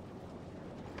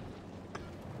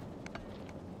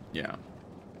 Yeah.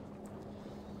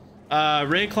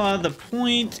 Rayclaw, the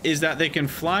point is that they can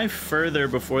fly further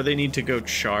before they need to go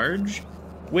charge,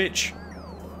 which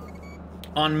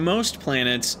on most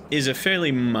planets is a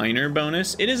fairly minor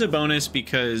bonus. It is a bonus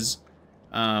because,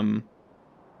 you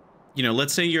know,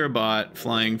 let's say you're a bot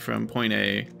flying from point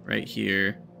A right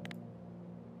here.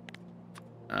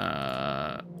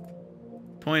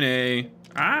 Point A.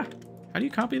 How do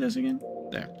you copy this again?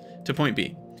 There. To point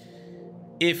B.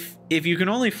 If you can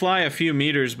only fly a few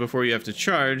meters before you have to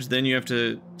charge, then you have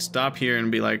to stop here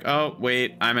and be like, oh,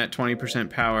 wait, I'm at 20%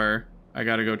 power. I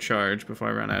gotta go charge before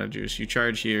I run out of juice. You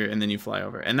charge here, and then you fly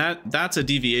over. And that's a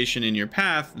deviation in your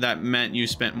path that meant you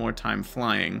spent more time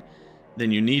flying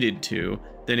than you needed to,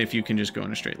 than if you can just go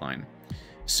in a straight line.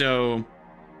 So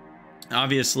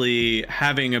obviously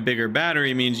having a bigger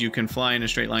battery means you can fly in a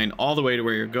straight line all the way to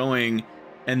where you're going,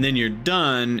 and then you're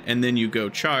done, and then you go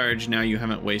charge. Now you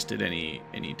haven't wasted any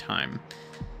time.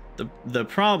 The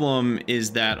problem is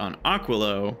that on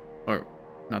Aquilo, or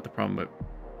not the problem, but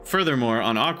furthermore,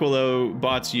 on Aquilo,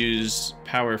 bots use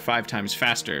power 5 times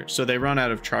faster, so they run out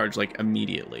of charge like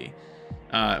immediately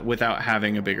without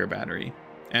having a bigger battery.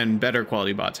 And better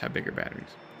quality bots have bigger batteries.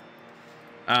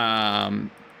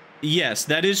 Yes,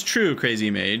 that is true, Crazy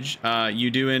Mage.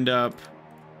 You do end up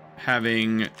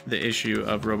having the issue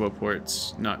of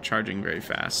roboports not charging very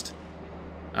fast.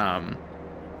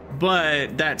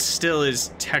 But that still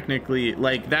is technically,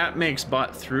 like, that makes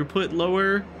bot throughput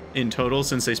lower in total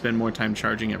since they spend more time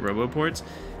charging at roboports.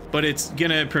 But it's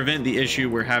gonna prevent the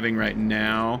issue we're having right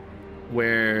now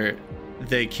where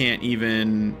they can't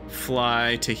even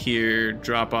fly to here,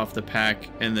 drop off the pack,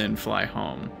 and then fly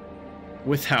home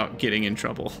without getting in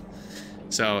trouble.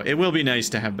 So it will be nice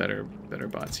to have better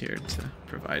bots here to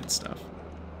provide stuff.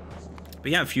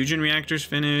 But yeah, fusion reactors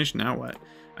finished. Now what?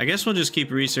 I guess we'll just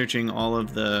keep researching all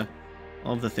of the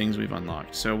things we've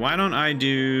unlocked. So why don't I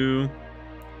do...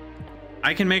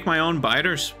 I can make my own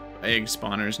biter egg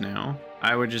spawners now.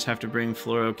 I would just have to bring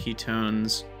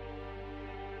fluoroketones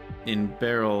in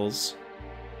barrels,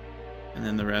 and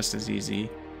then the rest is easy.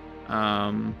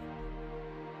 I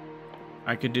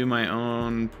could do my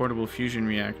own portable fusion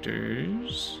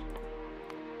reactors,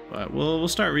 but we'll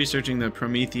start researching the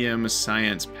Promethium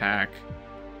Science Pack.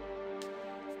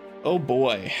 Oh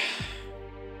boy.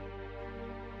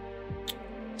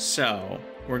 So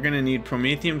we're gonna need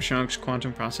Promethium chunks,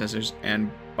 quantum processors,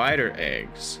 and biter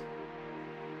eggs.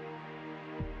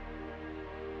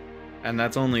 And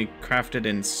that's only crafted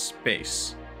in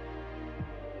space.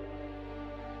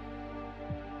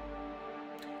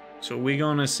 So we're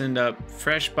gonna send up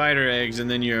fresh biter eggs, and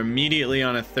then you're immediately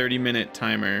on a 30-minute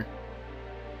timer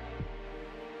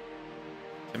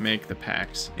to make the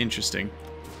packs. Interesting.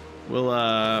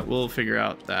 We'll figure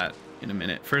out that in a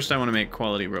minute. First, I want to make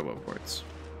quality roboports,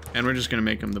 and we're just gonna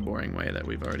make them the boring way that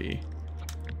we've already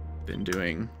been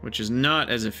doing, which is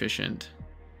not as efficient.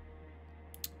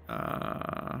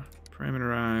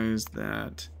 Parameterize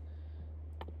that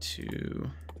to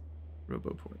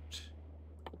roboport.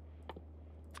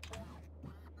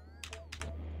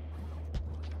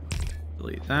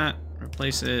 Delete that,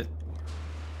 replace it.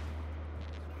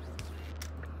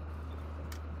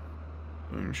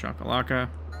 Boom shakalaka.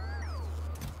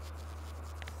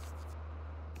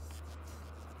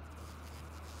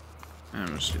 And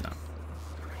we'll just do that.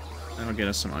 That'll get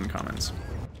us some uncommons.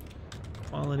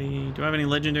 Quality. Do I have any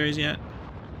legendaries yet?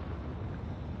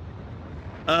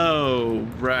 Oh,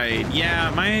 right.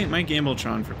 Yeah, my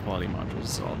Gambletron for quality modules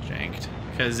is all janked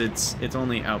because it's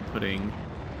only outputting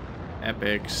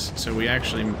epics. So we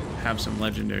actually have some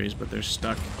legendaries, but they're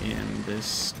stuck in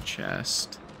this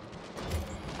chest.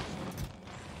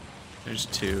 There's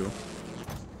 2.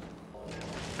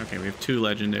 Okay, we have 2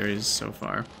 legendaries so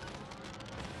far.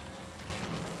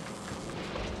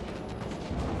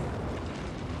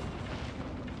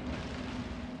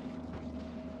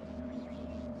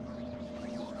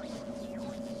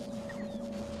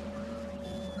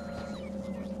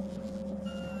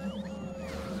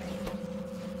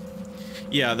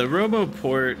 Yeah, the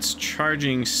RoboPort's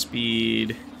charging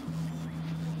speed.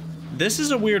 This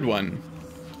is a weird one.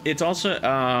 It's also,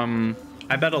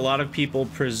 I bet a lot of people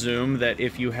presume that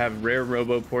if you have rare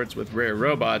RoboPorts with rare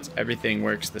robots, everything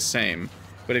works the same.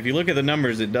 But if you look at the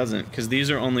numbers, it doesn't, because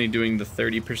these are only doing the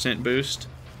 30% boost,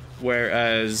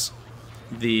 whereas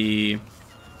the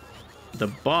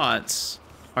bots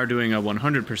are doing a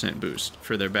 100% boost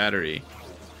for their battery.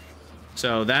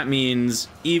 So that means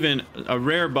even a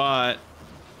rare bot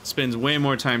spends way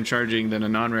more time charging than a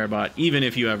non-rare bot, even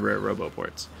if you have rare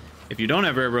RoboPorts. If you don't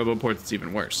have rare RoboPorts, it's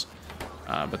even worse.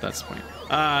 But that's the point.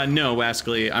 No,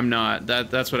 Wascally, I'm not.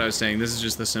 That's what I was saying. This is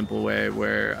just the simple way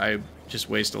where I just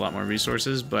waste a lot more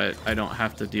resources, but I don't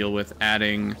have to deal with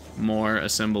adding more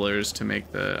assemblers to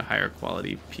make the higher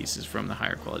quality pieces from the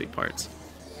higher quality parts.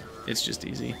 It's just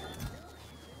easy.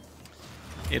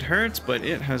 It hurts, but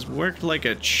it has worked like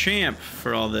a champ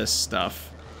for all this stuff.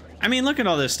 I mean, look at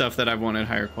all this stuff that I've wanted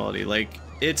higher quality. Like,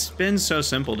 it's been so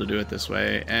simple to do it this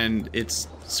way, and it's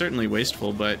certainly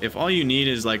wasteful, but if all you need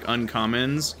is like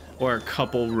uncommons or a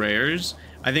couple rares,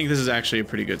 I think this is actually a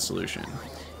pretty good solution.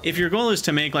 If your goal is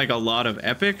to make like a lot of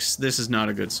epics, this is not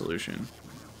a good solution.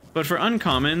 But for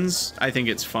uncommons, I think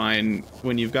it's fine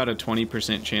when you've got a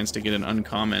 20% chance to get an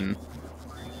uncommon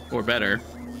or better.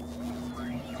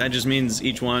 That just means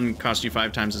each one costs you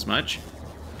 5 times as much,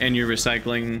 and you're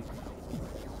recycling.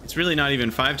 It's really not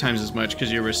even 5 times as much,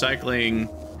 because you're recycling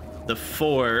the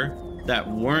 4 that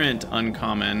weren't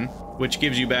uncommon, which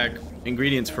gives you back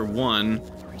ingredients for 1.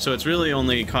 So it's really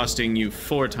only costing you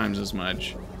 4 times as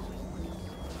much.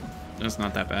 That's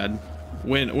not that bad.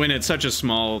 When it's such a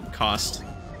small cost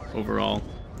overall,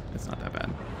 it's not that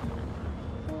bad.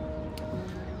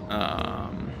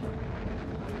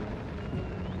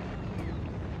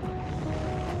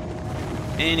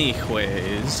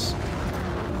 Anyways,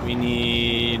 we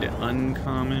need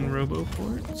uncommon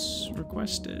RoboPorts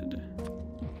requested.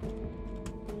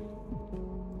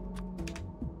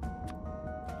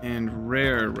 And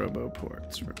rare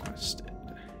RoboPorts requested.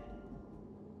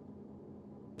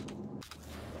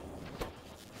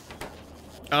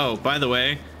 Oh, by the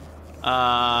way,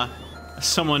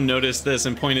 someone noticed this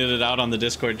and pointed it out on the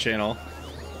Discord channel.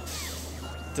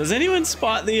 Does anyone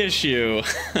spot the issue?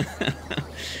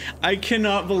 I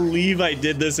cannot believe I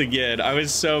did this again. I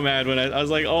was so mad when I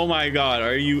was like, oh my god,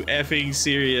 are you effing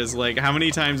serious? Like, how many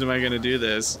times am I gonna do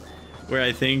this? Where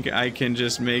I think I can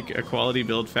just make a quality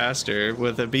build faster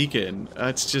with a beacon.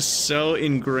 It's just so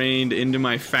ingrained into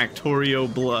my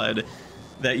Factorio blood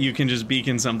that you can just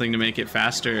beacon something to make it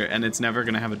faster, and it's never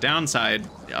gonna have a downside,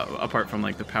 apart from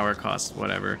like the power cost,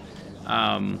 whatever.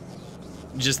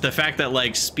 Just the fact that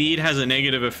like speed has a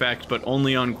negative effect, but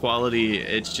only on quality,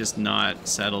 it's just not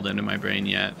settled into my brain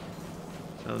yet.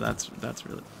 So that's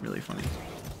really funny.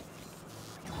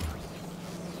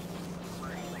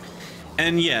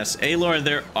 And yes, Alor,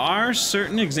 there are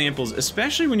certain examples,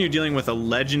 especially when you're dealing with a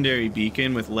legendary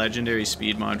beacon with legendary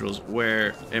speed modules,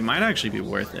 where it might actually be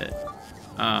worth it.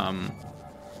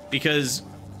 Because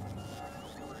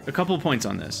a couple points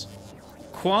on this.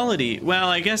 Quality, well,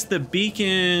 I guess the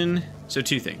beacon, so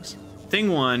 2 things.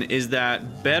 Thing 1 is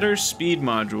that better speed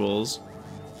modules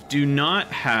do not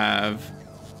have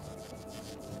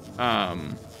a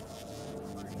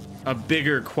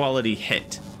bigger quality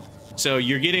hit. So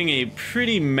you're getting a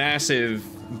pretty massive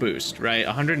boost, right?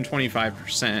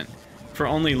 125% for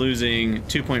only losing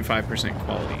 2.5%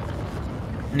 quality.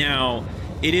 Now,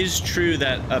 it is true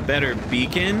that a better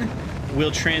beacon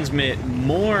will transmit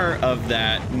more of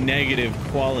that negative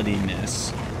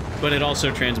qualityness, but it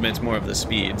also transmits more of the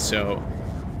speed. So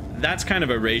that's kind of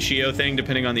a ratio thing.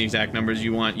 Depending on the exact numbers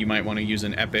you want, you might want to use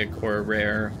an epic or a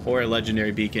rare or a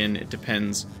legendary beacon. It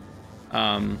depends.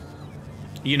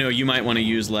 You know, you might want to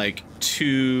use like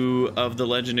 2 of the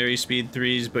legendary speed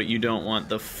 3s, but you don't want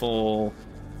the full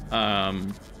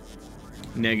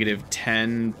negative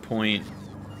 10 point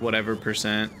whatever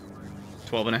percent,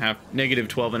 negative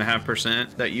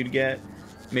 12.5% that you'd get.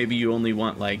 Maybe you only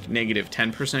want like negative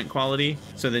 10% quality,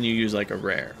 so then you use like a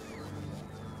rare.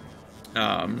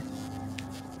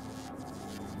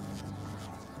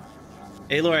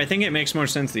 Alor, I think it makes more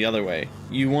sense the other way.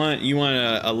 You want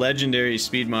a legendary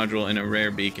speed module and a rare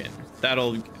beacon.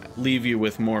 That'll leave you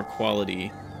with more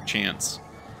quality chance,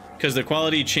 because the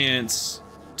quality chance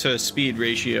to speed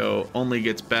ratio only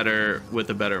gets better with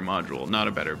a better module, not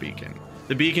a better beacon.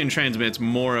 the beacon transmits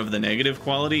more of the negative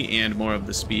quality and more of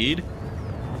the speed.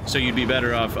 So you'd be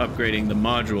better off upgrading the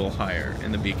module higher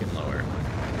and the beacon lower.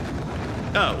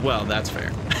 Oh, well, that's fair.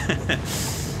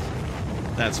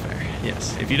 That's fair,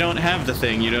 yes. If you don't have the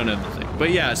thing, you don't have the thing.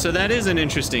 But yeah, so that is an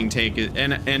interesting take.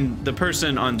 And the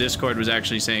person on Discord was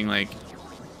actually saying, like,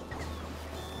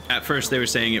 at first they were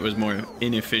saying it was more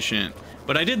inefficient.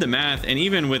 But I did the math, and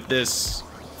even with this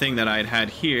thing that I'd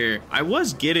had here, I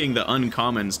was getting the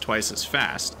uncommons twice as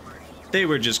fast. They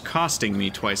were just costing me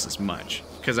twice as much,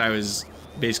 because I was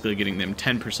basically getting them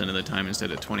 10% of the time instead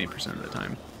of 20% of the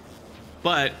time.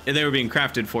 But they were being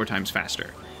crafted 4 times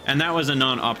faster. And that was a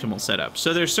non-optimal setup.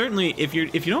 So there's certainly, if you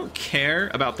don't care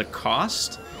about the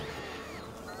cost,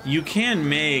 you can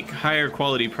make higher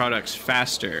quality products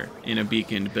faster in a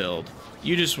beaconed build.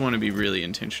 You just want to be really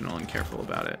intentional and careful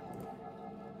about it.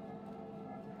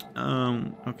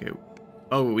 Okay.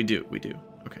 Oh, we do.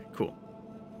 Okay, cool.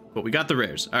 Cool, we got the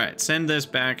rares. All right, send this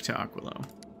back to Aquilo.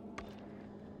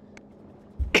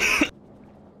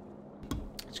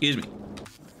 Excuse me.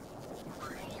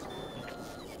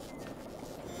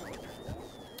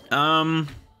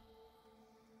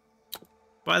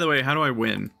 By the way, how do I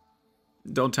win?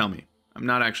 Don't tell me. I'm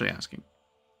not actually asking.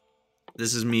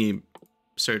 This is me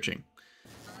searching.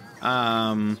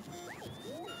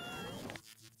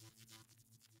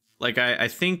 Like I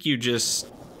think you just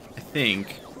you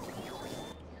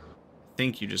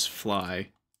just fly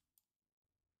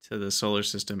to the solar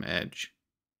system edge.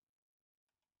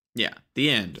 Yeah, the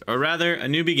end, or rather, a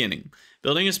new beginning.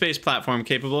 Building a space platform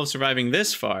capable of surviving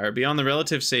this far beyond the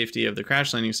relative safety of the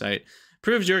crash landing site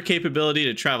proves your capability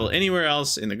to travel anywhere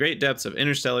else in the great depths of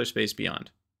interstellar space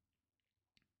beyond.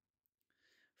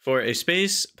 For a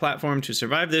space platform to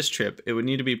survive this trip, it would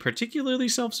need to be particularly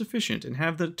self-sufficient and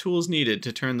have the tools needed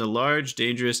to turn the large,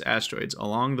 dangerous asteroids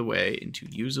along the way into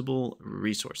usable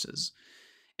resources,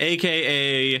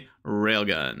 aka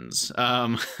railguns.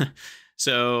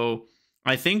 So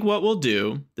I think what we'll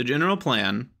do, the general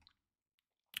plan,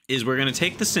 is we're going to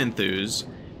take the Synthus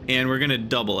and we're going to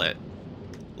double it.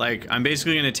 Like, I'm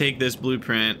basically going to take this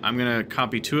blueprint, I'm going to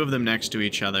copy 2 of them next to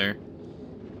each other,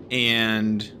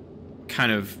 and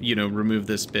kind of, you know, remove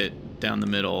this bit down the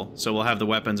middle. So we'll have the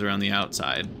weapons around the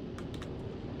outside.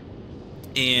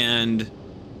 And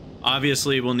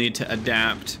obviously we'll need to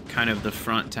adapt kind of the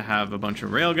front to have a bunch of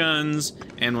railguns,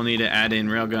 and we'll need to add in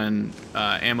railgun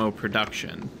ammo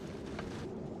production.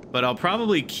 But I'll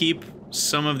probably keep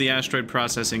some of the asteroid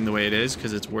processing the way it is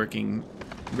because it's working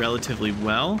relatively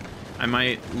well. I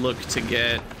might look to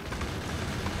get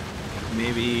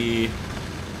maybe...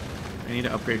 I need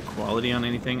to upgrade quality on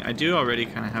anything. I do already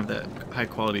kind of have that high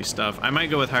quality stuff. I might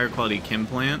go with higher quality chem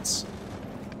plants.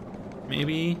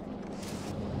 Maybe.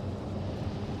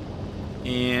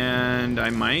 And I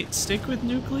might stick with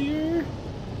nuclear.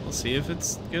 We'll see if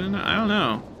it's good enough. I don't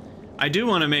know. I do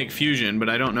want to make fusion, but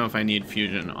I don't know if I need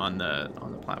fusion on the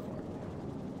platform.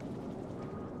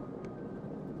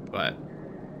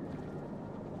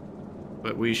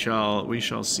 But we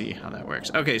shall see how that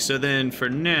works. Okay, so then for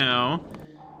now,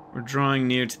 we're drawing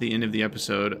near to the end of the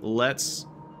episode. Let's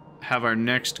have our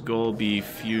next goal be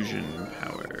fusion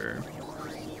power.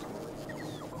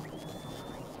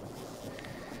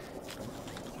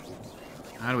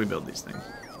 How do we build these things?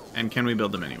 And can we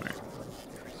build them anywhere?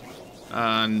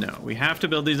 No. We have to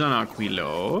build these on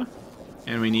Aquilo.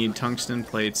 And we need tungsten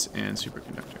plates and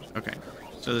superconductors. Okay.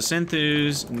 So the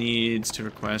Synthus needs to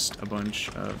request a bunch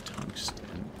of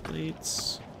tungsten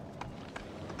plates.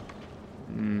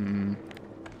 I don't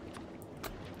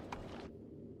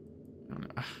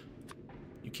know.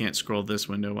 You can't scroll this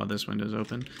window while this window's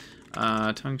open.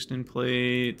 Tungsten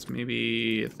plates,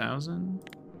 maybe 1,000?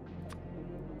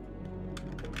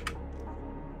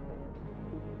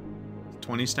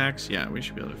 20 stacks? Yeah, we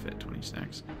should be able to fit 20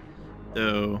 stacks.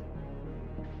 Though,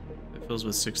 if it fills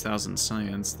with 6,000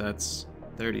 science, that's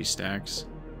 30 stacks.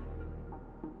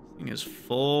 This thing is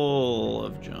full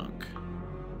of junk.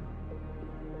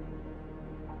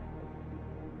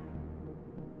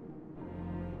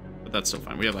 But that's still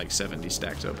fine. We have like 70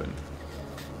 stacks open.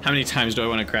 How many times do I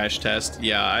want to crash test?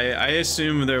 Yeah, I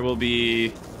assume there will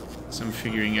be some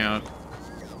figuring out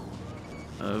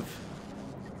of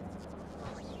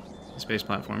the space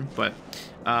platform. But,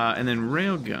 and then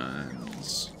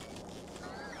railguns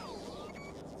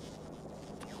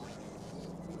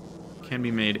can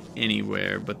be made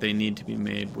anywhere, but they need to be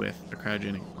made with a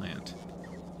cryogenic plant.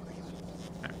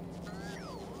 Okay.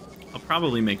 I'll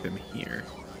probably make them here.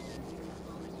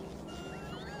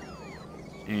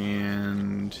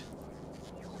 And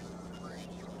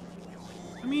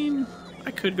I mean,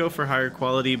 I could go for higher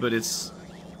quality, but it's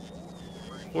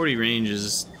 40 range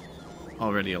is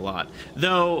already a lot.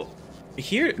 Though,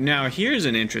 here's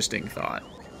an interesting thought.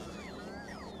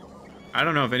 I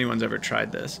don't know if anyone's ever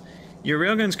tried this. Your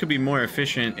railguns could be more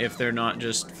efficient if they're not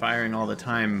just firing all the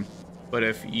time, but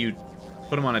if you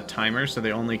put them on a timer so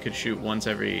they only could shoot once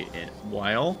every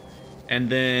while, and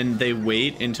then they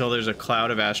wait until there's a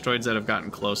cloud of asteroids that have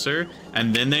gotten closer,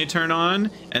 and then they turn on,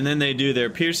 and then they do their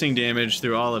piercing damage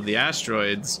through all of the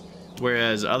asteroids,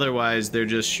 whereas otherwise they're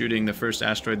just shooting the first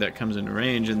asteroid that comes into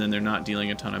range, and then they're not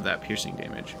dealing a ton of that piercing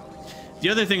damage. The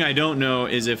other thing I don't know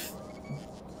is if,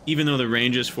 even though the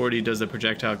range is 40, does the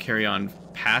projectile carry on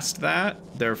past that?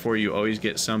 Therefore, you always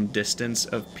get some distance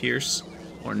of pierce,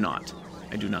 or not.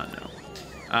 I do not know.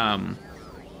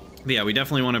 But yeah, we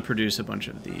definitely want to produce a bunch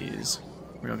of these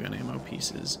railgun ammo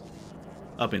pieces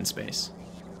up in space.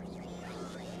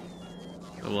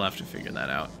 But we'll have to figure that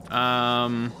out.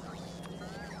 I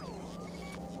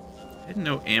didn't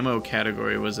know ammo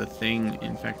category was a thing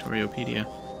in Factoriopedia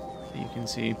that you can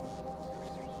see.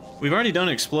 We've already done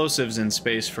explosives in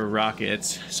space for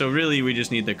rockets, so really we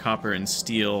just need the copper and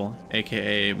steel,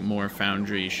 aka more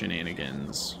foundry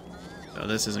shenanigans. So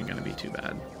this isn't going to be too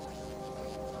bad.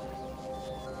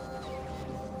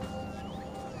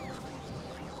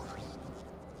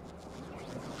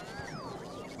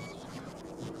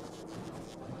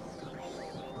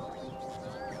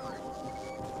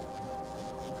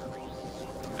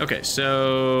 Okay,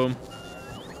 so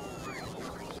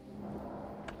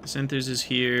Synthers is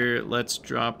here. Let's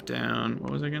drop down.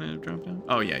 What was I gonna drop down?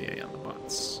 Oh yeah, the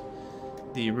bots.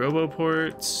 The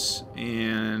roboports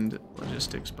and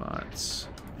logistics bots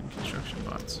and construction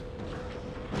bots.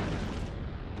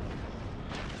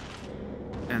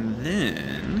 And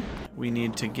then we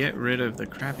need to get rid of the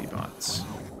crappy bots.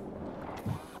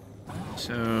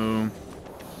 So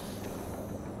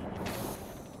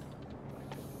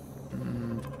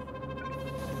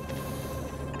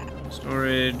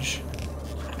storage,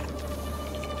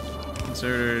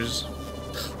 inserters,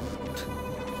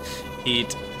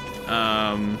 heat.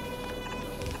 Alright,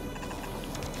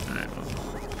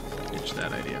 well, ditch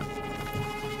that idea.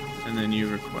 And then you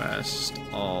request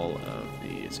all of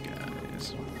these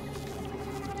guys.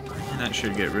 And that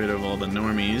should get rid of all the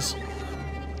normies.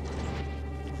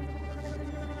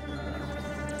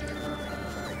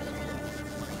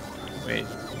 Wait.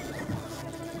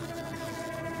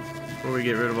 Before we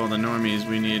get rid of all the normies,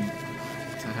 we need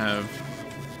to have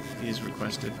these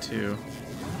requested too.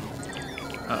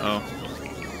 Uh-oh.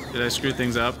 Did I screw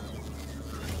things up?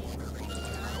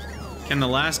 Can the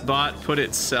last bot put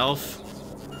itself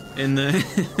in the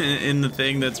in the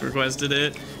thing that's requested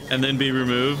it and then be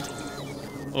removed?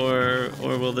 Or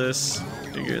will this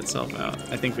figure itself out?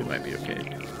 I think we might be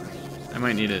okay. I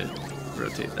might need to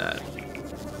rotate that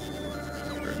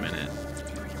for a minute.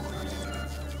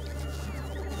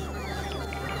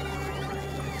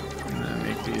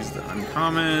 These the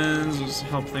uncommons, just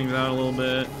help things out a little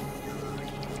bit.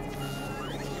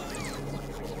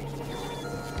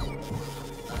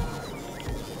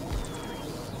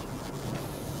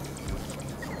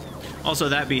 Also,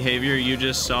 that behavior you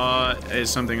just saw is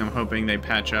something I'm hoping they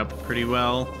patch up pretty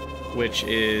well, which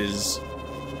is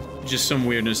just some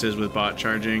weirdnesses with bot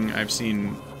charging. I've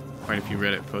seen quite a few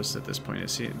Reddit posts at this point.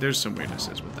 There's some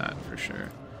weirdnesses with that for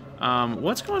sure.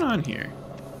 What's going on here?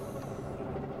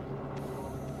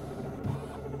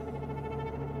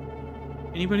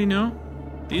 Anybody know?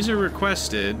 These are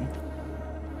requested.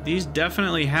 These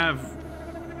definitely have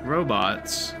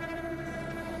robots.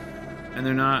 And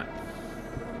they're not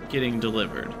getting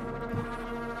delivered.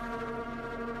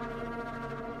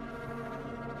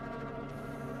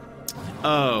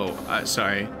 Oh,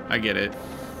 sorry. I get it.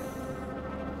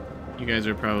 You guys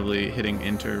are probably hitting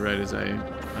enter right as I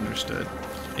understood.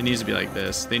 It needs to be like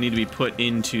this. They need to be put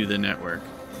into the network.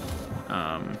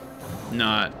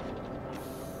 Not...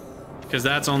 Because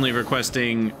that's only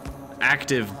requesting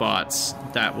active bots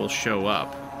that will show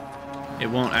up. It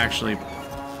won't actually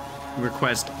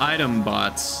request item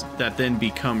bots that then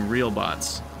become real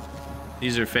bots.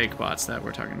 These are fake bots that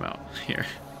we're talking about here.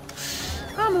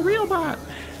 I'm a real bot.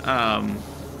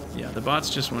 Yeah, the bots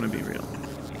just want to be real.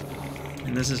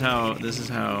 And this is how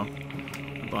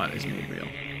a bot is made real.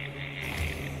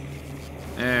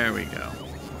 There we go.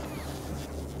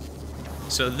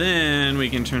 So then we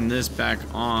can turn this back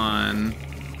on.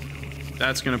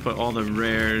 That's going to put all the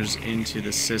rares into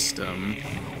the system.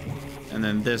 And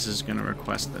then this is going to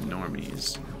request the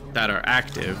normies that are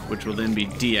active, which will then be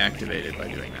deactivated by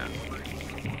doing that.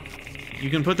 You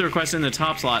can put the request in the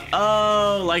top slot.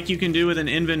 Oh, like you can do with an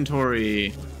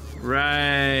inventory.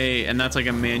 Right. And that's like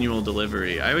a manual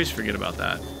delivery. I always forget about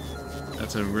that.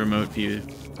 That's a remote view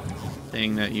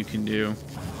thing that you can do.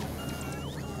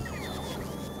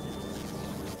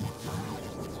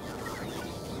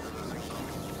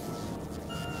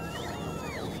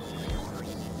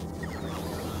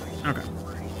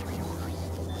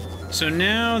 So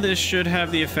now this should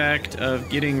have the effect of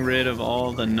getting rid of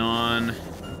all the non-rare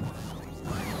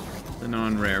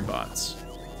bots.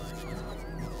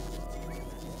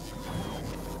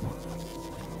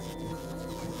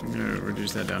 I'm gonna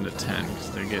reduce that down to 10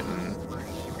 because they're getting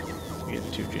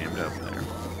too jammed up there.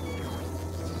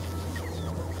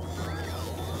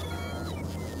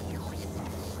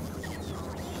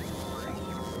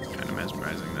 Kind of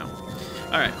mesmerizing though.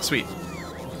 All right, sweet.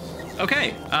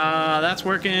 Okay, that's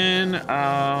working.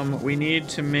 We need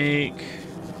to make,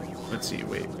 let's see,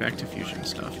 wait, back to fusion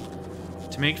stuff.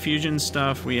 To make fusion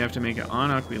stuff, we have to make it on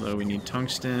Aquilo. We need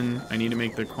tungsten. I need to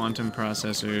make the quantum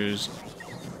processors.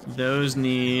 Those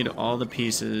need all the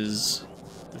pieces,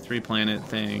 the 3 planet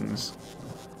things,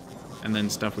 and then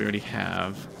stuff we already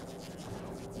have.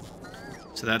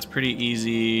 So that's pretty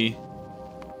easy.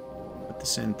 With the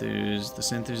synthos. The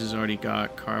synthos has already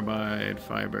got carbide,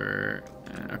 fiber.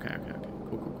 Okay,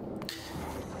 cool.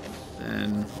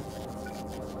 Then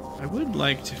I would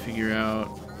like to figure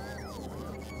out.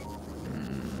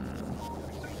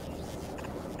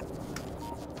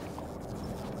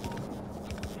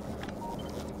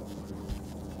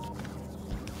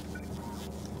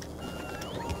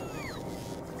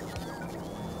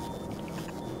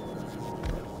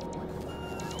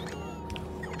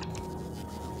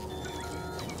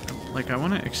 Like, I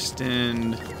want to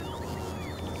extend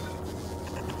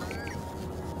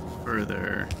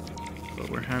further, but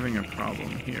we're having a problem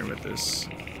here with this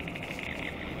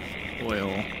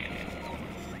oil.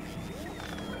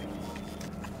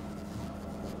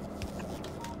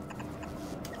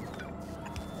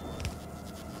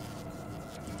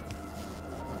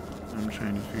 I'm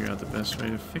trying to figure out the best way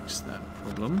to fix that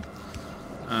problem.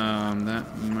 That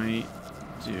might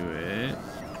do it.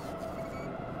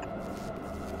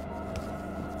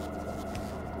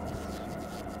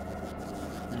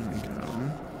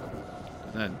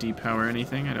 That depower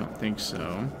anything? I don't think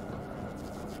so.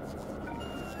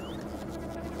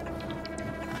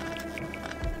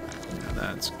 Yeah,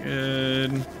 that's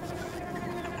good.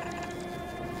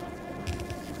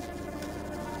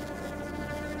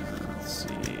 Let's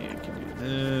see, I can do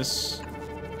this.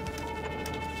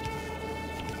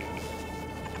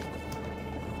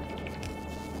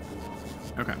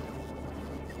 Okay.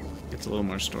 Gets a little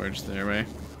more storage there way.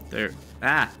 There.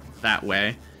 Ah! That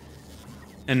way.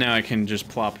 And now I can just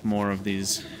plop more of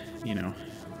these, you know,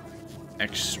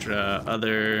 extra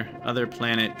other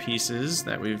planet pieces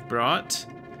that we've brought,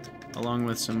 along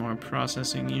with some more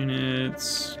processing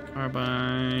units,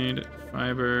 carbide,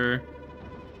 fiber,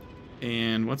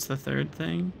 and what's the third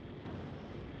thing?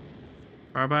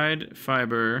 Carbide,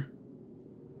 fiber.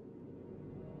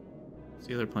 What's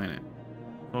the other planet?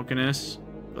 Vulcanus,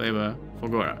 Gleba,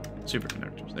 Fulgora.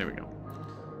 Superconductors. There we go.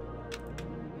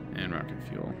 And rocket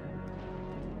fuel.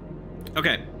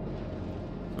 Okay,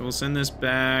 so we'll send this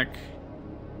back to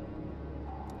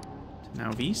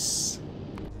Nauvis.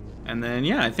 And then,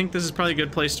 yeah, I think this is probably a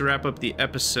good place to wrap up the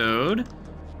episode.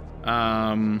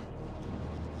 Wow,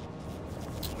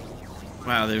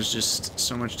 there's just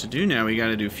so much to do now. We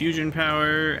gotta do fusion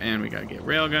power, and we gotta get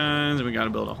railguns, and we gotta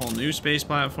build a whole new space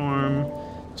platform.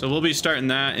 So we'll be starting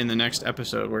that in the next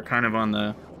episode. We're kind of on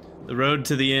the road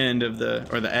to the end of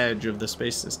the edge of the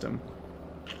space system.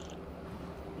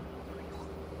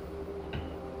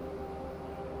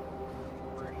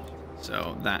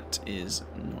 So that is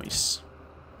nice.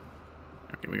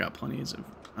 Okay, we got plenty of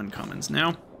uncommons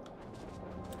now.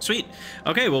 Sweet.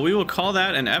 Okay, well, we will call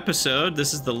that an episode.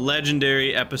 This is the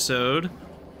legendary episode,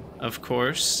 of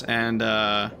course. And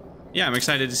yeah, I'm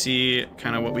excited to see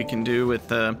kind of what we can do with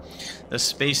the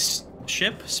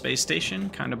spaceship, space station,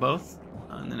 kind of both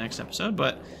in the next episode.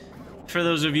 But for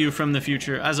those of you from the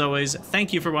future, as always,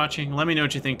 thank you for watching. Let me know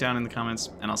what you think down in the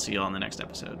comments, and I'll see you all in the next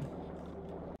episode.